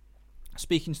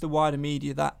 speaking to the wider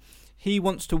media, that he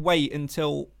wants to wait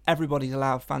until everybody's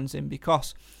allowed fans in,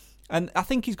 because, and I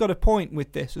think he's got a point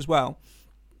with this as well,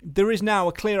 there is now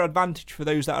a clear advantage for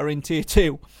those that are in Tier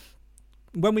 2.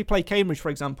 When we play Cambridge, for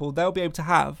example, they'll be able to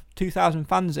have 2,000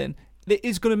 fans in. It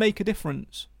is going to make a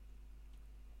difference.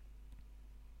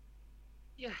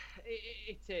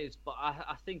 is, but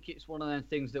I think it's one of them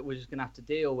things that we're just going to have to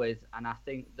deal with. And I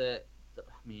think that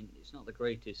I mean, it's not the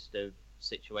greatest of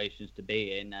situations to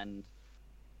be in. And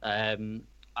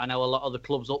I know a lot of the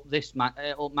clubs up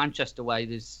up Manchester way.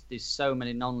 There's so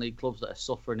many non-league clubs that are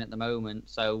suffering at the moment.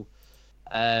 So,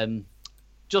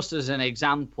 just as an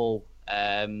example,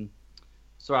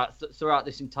 throughout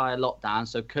this entire lockdown,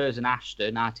 so Curzon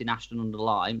Ashton, Ashton under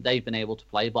Lyme, they've been able to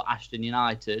play, but Ashton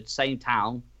United, same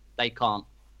town, they can't.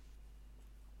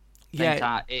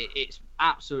 It's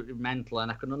absolutely mental,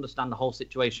 and I can understand the whole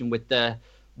situation with the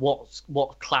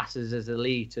what classes as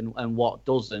elite and what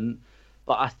doesn't.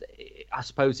 But I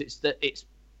suppose it's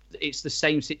the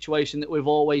same situation that we've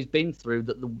always been through.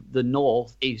 That the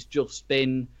north is just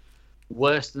been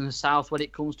worse than the south when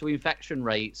it comes to infection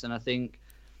rates, and I think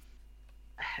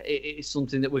it's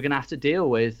something that we're going to have to deal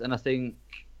with. And I think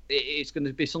it's going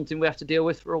to be something we have to deal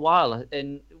with for a while.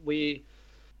 And we're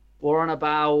on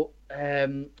about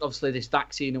obviously this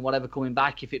vaccine and whatever coming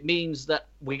back. If it means that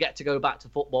we get to go back to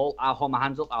football, I'll hold my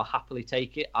hands up. I'll happily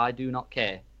take it. I do not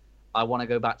care. I want to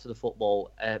go back to the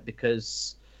football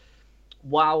because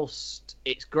whilst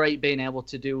it's great being able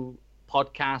to do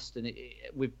podcasts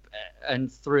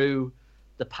and through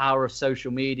the power of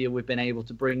social media, we've been able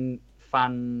to bring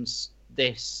fans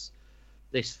this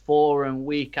forum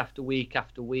week after week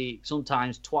after week,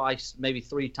 sometimes twice, maybe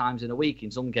 3 times in a week in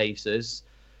some cases.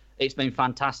 It's been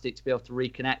fantastic to be able to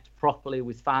reconnect properly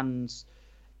with fans.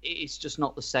 It's just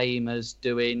not the same as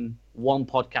doing one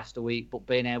podcast a week, but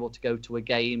being able to go to a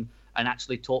game and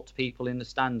actually talk to people in the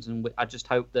stands. And I just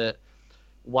hope that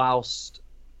whilst,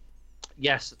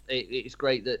 yes, it's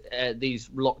great that these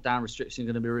lockdown restrictions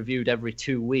are going to be reviewed every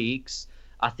 2 weeks,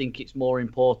 I think it's more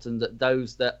important that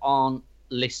those that aren't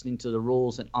listening to the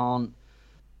rules and aren't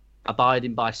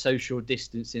abiding by social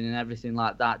distancing and everything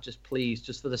like that, just please,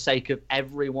 just for the sake of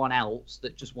everyone else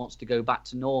that just wants to go back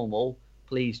to normal,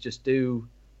 please just do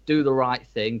the right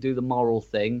thing, do the moral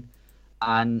thing,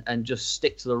 and just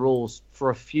stick to the rules for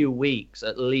a few weeks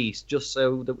at least, just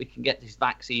so that we can get this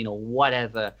vaccine or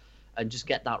whatever and just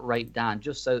get that rate down,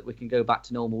 just so that we can go back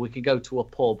to normal. We can go to a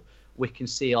pub, we can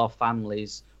see our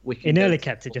families. He nearly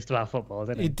kept it just about football,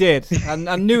 didn't he? He did, and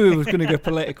I knew he was going to go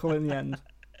political in the end.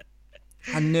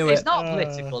 I knew it. It's not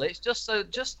political. It's just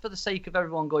for the sake of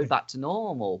everyone going back to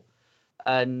normal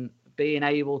and being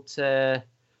able to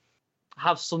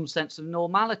have some sense of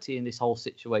normality in this whole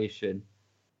situation.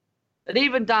 And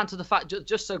even down to the fact,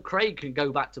 just so Craig can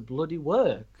go back to bloody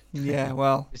work. Yeah,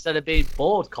 well. Instead of being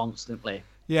bored constantly.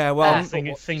 Yeah, well.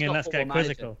 Singing Let's Get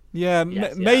Quizzical. Yeah,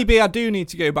 maybe I do need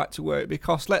to go back to work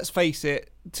because, let's face it,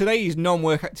 today's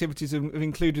non-work activities have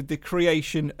included the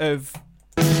creation of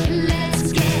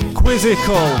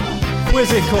Quizzical.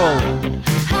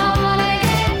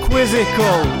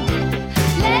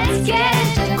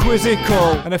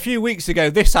 And a few weeks ago,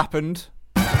 this happened.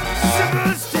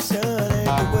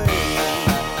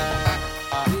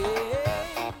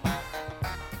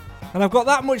 And I've got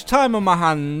that much time on my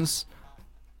hands,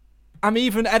 I'm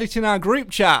even editing our group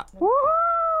chat.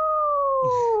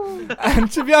 And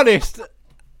to be honest,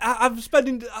 I'm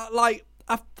spending,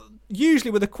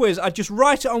 usually with a quiz, I'd just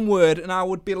write it on Word and I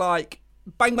would be like,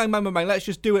 bang, bang, bang, bang, bang, let's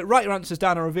just do it, write your answers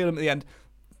down and reveal them at the end.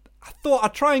 I thought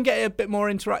I'd try and get it a bit more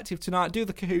interactive tonight, do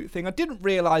the Kahoot thing. I didn't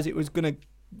realise it was going to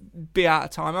be out of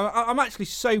time. I'm actually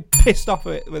so pissed off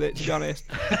with it, to be honest.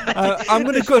 I'm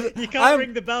going to go. You can't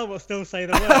ring the bell but still say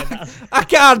the word. I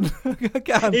can.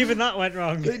 Even that went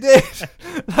wrong. It did.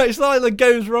 It's like the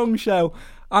Goes Wrong show.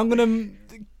 I'm going to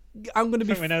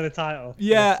be. We know the title.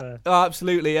 Yeah,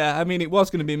 absolutely. Yeah, I mean, it was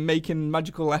going to be Making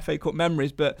Magical FA Cup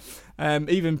Memories, but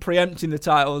even preempting the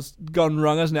title's gone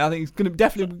wrong, hasn't it? I think it's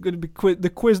definitely going to be the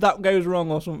quiz that goes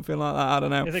wrong or something like that. I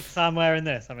don't know. Is it somewhere in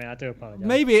this? I mean, I do apologise.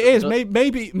 Maybe it is.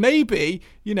 Maybe.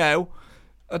 You know,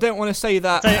 I don't want to say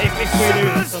that. So if we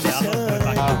lose on Sunday,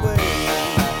 I'm not going back.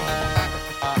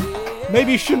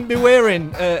 Maybe you shouldn't be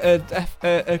wearing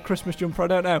a Christmas jumper. I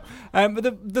don't know.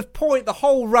 But the point, the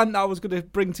whole rant that I was going to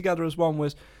bring together as one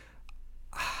was,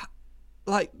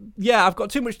 I've got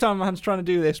too much time on my hands trying to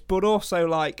do this, but also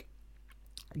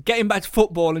getting back to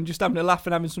football and just having a laugh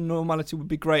and having some normality would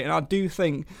be great. And I do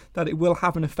think that it will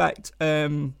have an effect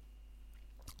in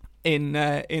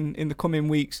the coming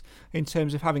weeks in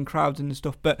terms of having crowds and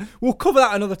stuff. But we'll cover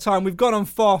that another time. We've gone on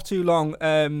far too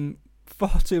long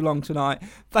far too long tonight.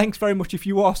 Thanks very much if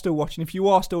you are still watching, if you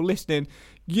are still listening.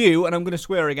 You, and I'm going to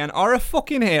swear again, are a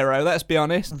fucking hero, let's be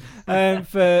honest,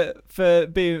 for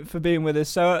being with us.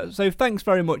 So thanks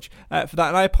very much for that.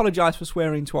 And I apologise for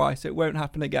swearing twice. It won't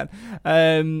happen again.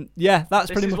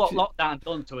 That's pretty much what lockdown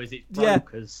done to us. It's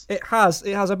broke us. It has.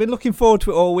 I've been looking forward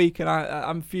to it all week, and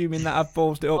I'm fuming that I've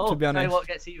ballsed it up, to be honest. Tell you what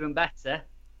gets even better.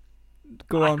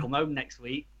 Go on. I come home next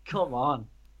week. Come on.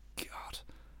 God.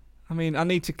 I mean, I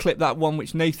need to clip that one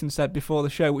which Nathan said before the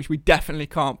show, which we definitely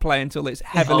can't play until it's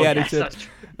heavily edited.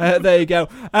 Yes, there you go.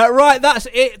 Right, that's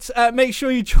it. Make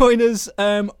sure you join us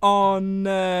on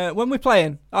when we're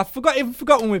playing. I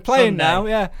forgot when we're playing Sunday. Now.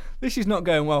 Yeah, this is not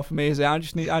going well for me, is it? I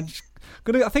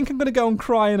think I'm gonna go and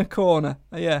cry in a corner.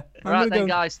 Yeah. Right then,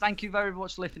 guys. Thank you very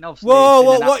much for listening. Obviously,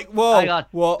 whoa.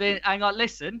 Hang on.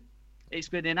 Listen, it's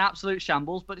been an absolute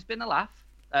shambles, but it's been a laugh.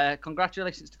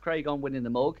 Congratulations to Craig on winning the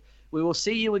mug. We will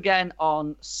see you again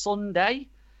on Sunday,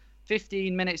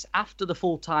 15 minutes after the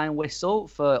full-time whistle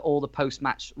for all the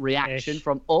post-match reaction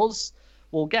from us.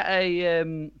 We'll get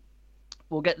the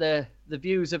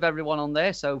views of everyone on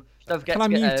there. So don't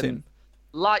forget to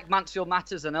like Mansfield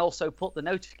Matters and also put the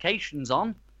notifications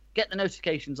on. Get the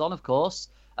notifications on, of course,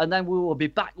 and then we will be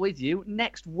back with you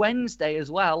next Wednesday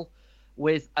as well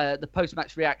with the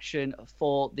post-match reaction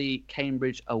for the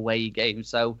Cambridge away game.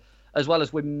 So, as well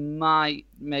as we might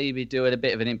maybe do a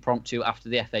bit of an impromptu after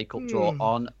the FA Cup draw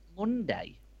on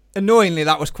Monday. Annoyingly,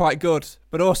 that was quite good.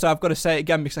 But also, I've got to say it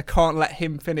again because I can't let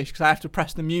him finish because I have to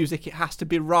press the music. It has to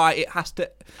be right. It has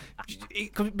to...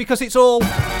 because it's all...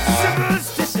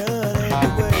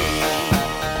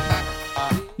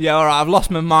 Yeah, all right, I've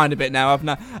lost my mind a bit now,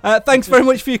 haven't I? Thanks very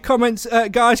much for your comments,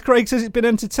 guys. Craig says it's been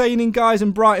entertaining, guys,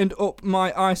 and brightened up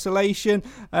my isolation.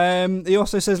 He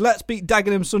also says, let's beat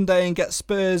Dagenham Sunday and get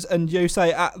Spurs and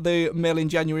Jose at the Mill in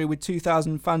January with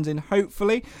 2,000 fans in,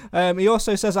 hopefully. He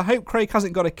also says, I hope Craig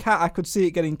hasn't got a cat. I could see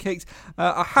it getting kicked.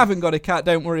 I haven't got a cat,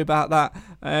 don't worry about that.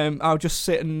 I'll just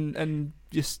sit and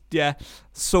just,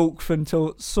 sulk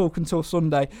until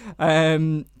Sunday.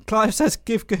 Clive says,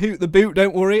 give Kahoot the boot.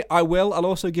 Don't worry, I will. I'll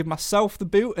also give myself the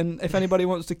boot. And if anybody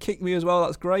wants to kick me as well,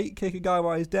 that's great. Kick a guy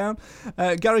while he's down.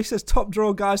 Gary says, top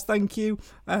draw, guys. Thank you.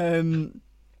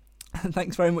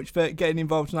 Thanks very much for getting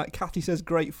involved tonight. Kathy says,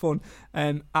 great fun,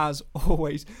 as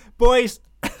always. Boys,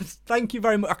 thank you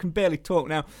very much. I can barely talk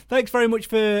now. Thanks very much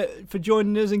for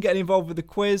joining us and getting involved with the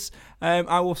quiz.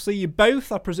 I will see you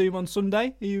both, I presume, on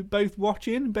Sunday. Are you both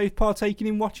watching, both partaking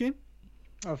in watching?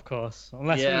 Of course.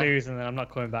 Unless we lose, and then I'm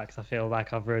not coming back because I feel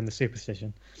like I've ruined the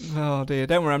superstition. Oh, dear.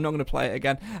 Don't worry, I'm not going to play it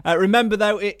again. Remember,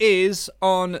 though, it is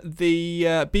on the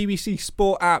BBC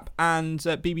Sport app and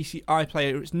BBC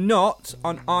iPlayer. It's not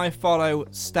on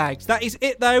iFollow Stags. That is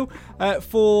it, though,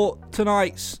 for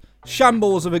tonight's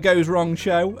shambles of a Goes Wrong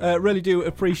show. Really do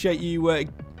appreciate you,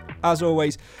 as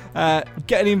always,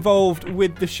 getting involved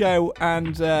with the show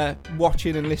and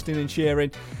watching and listening and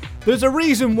cheering. There's a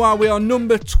reason why we are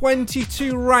number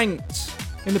 22 ranked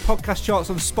in the podcast charts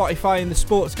on Spotify in the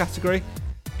sports category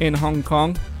in Hong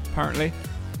Kong, apparently.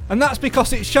 And that's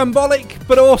because it's shambolic,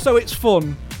 but also it's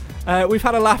fun. We've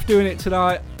had a laugh doing it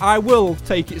tonight. I will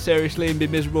take it seriously and be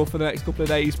miserable for the next couple of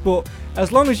days, but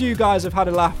as long as you guys have had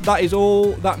a laugh, that is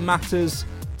all that matters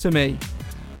to me.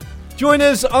 Join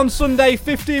us on Sunday,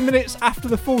 15 minutes after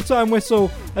the full-time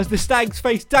whistle, as the Stags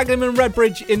face Dagenham and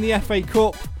Redbridge in the FA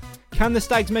Cup. Can the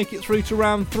Stags make it through to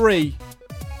round 3?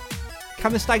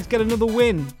 Can the Stags get another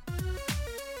win?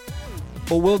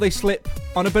 Or will they slip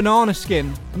on a banana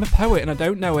skin? I'm a poet and I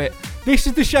don't know it. This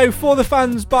is the show for the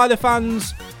fans, by the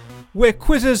fans, where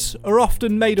quizzes are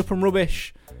often made up and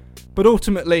rubbish, but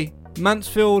ultimately,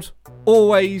 Mansfield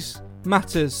always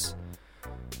matters.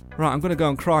 Right, I'm going to go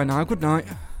and cry now. Good night.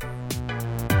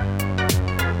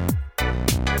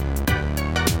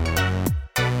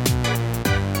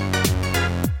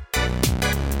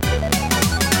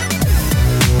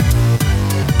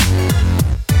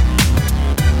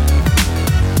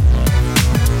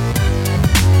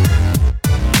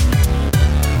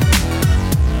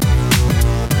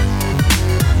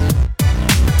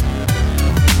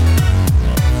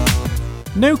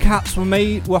 No cats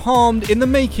were harmed in the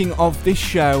making of this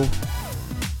show.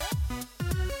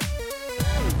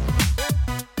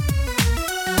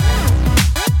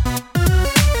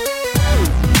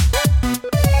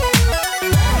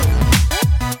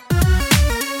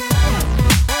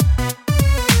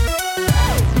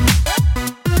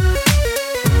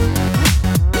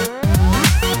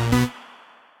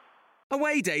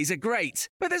 Away days are great,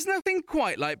 but there's nothing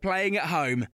quite like playing at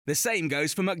home. The same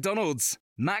goes for McDonald's.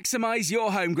 Maximise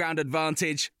your home ground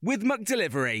advantage with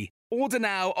McDelivery. Order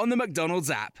now on the McDonald's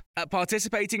app. At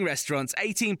participating restaurants,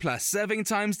 18 plus serving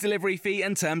times, delivery fee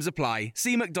and terms apply.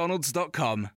 See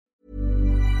mcdonalds.com.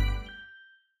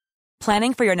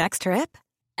 Planning for your next trip?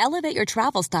 Elevate your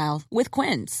travel style with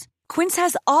Quince. Quince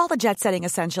has all the jet-setting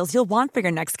essentials you'll want for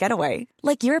your next getaway,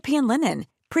 like European linen,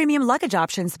 premium luggage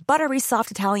options, buttery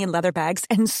soft Italian leather bags,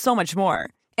 and so much more.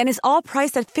 And is all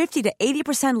priced at 50 to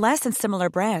 80% less than similar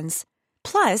brands.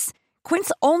 Plus,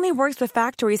 Quince only works with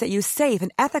factories that use safe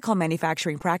and ethical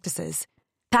manufacturing practices.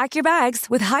 Pack your bags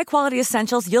with high-quality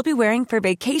essentials you'll be wearing for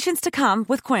vacations to come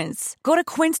with Quince. Go to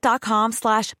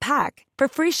quince.com/pack for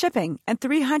free shipping and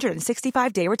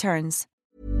 365-day returns.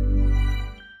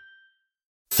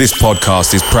 This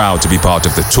podcast is proud to be part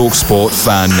of the TalkSport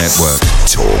Fan Network.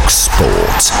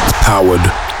 TalkSport.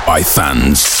 Powered by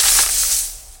fans.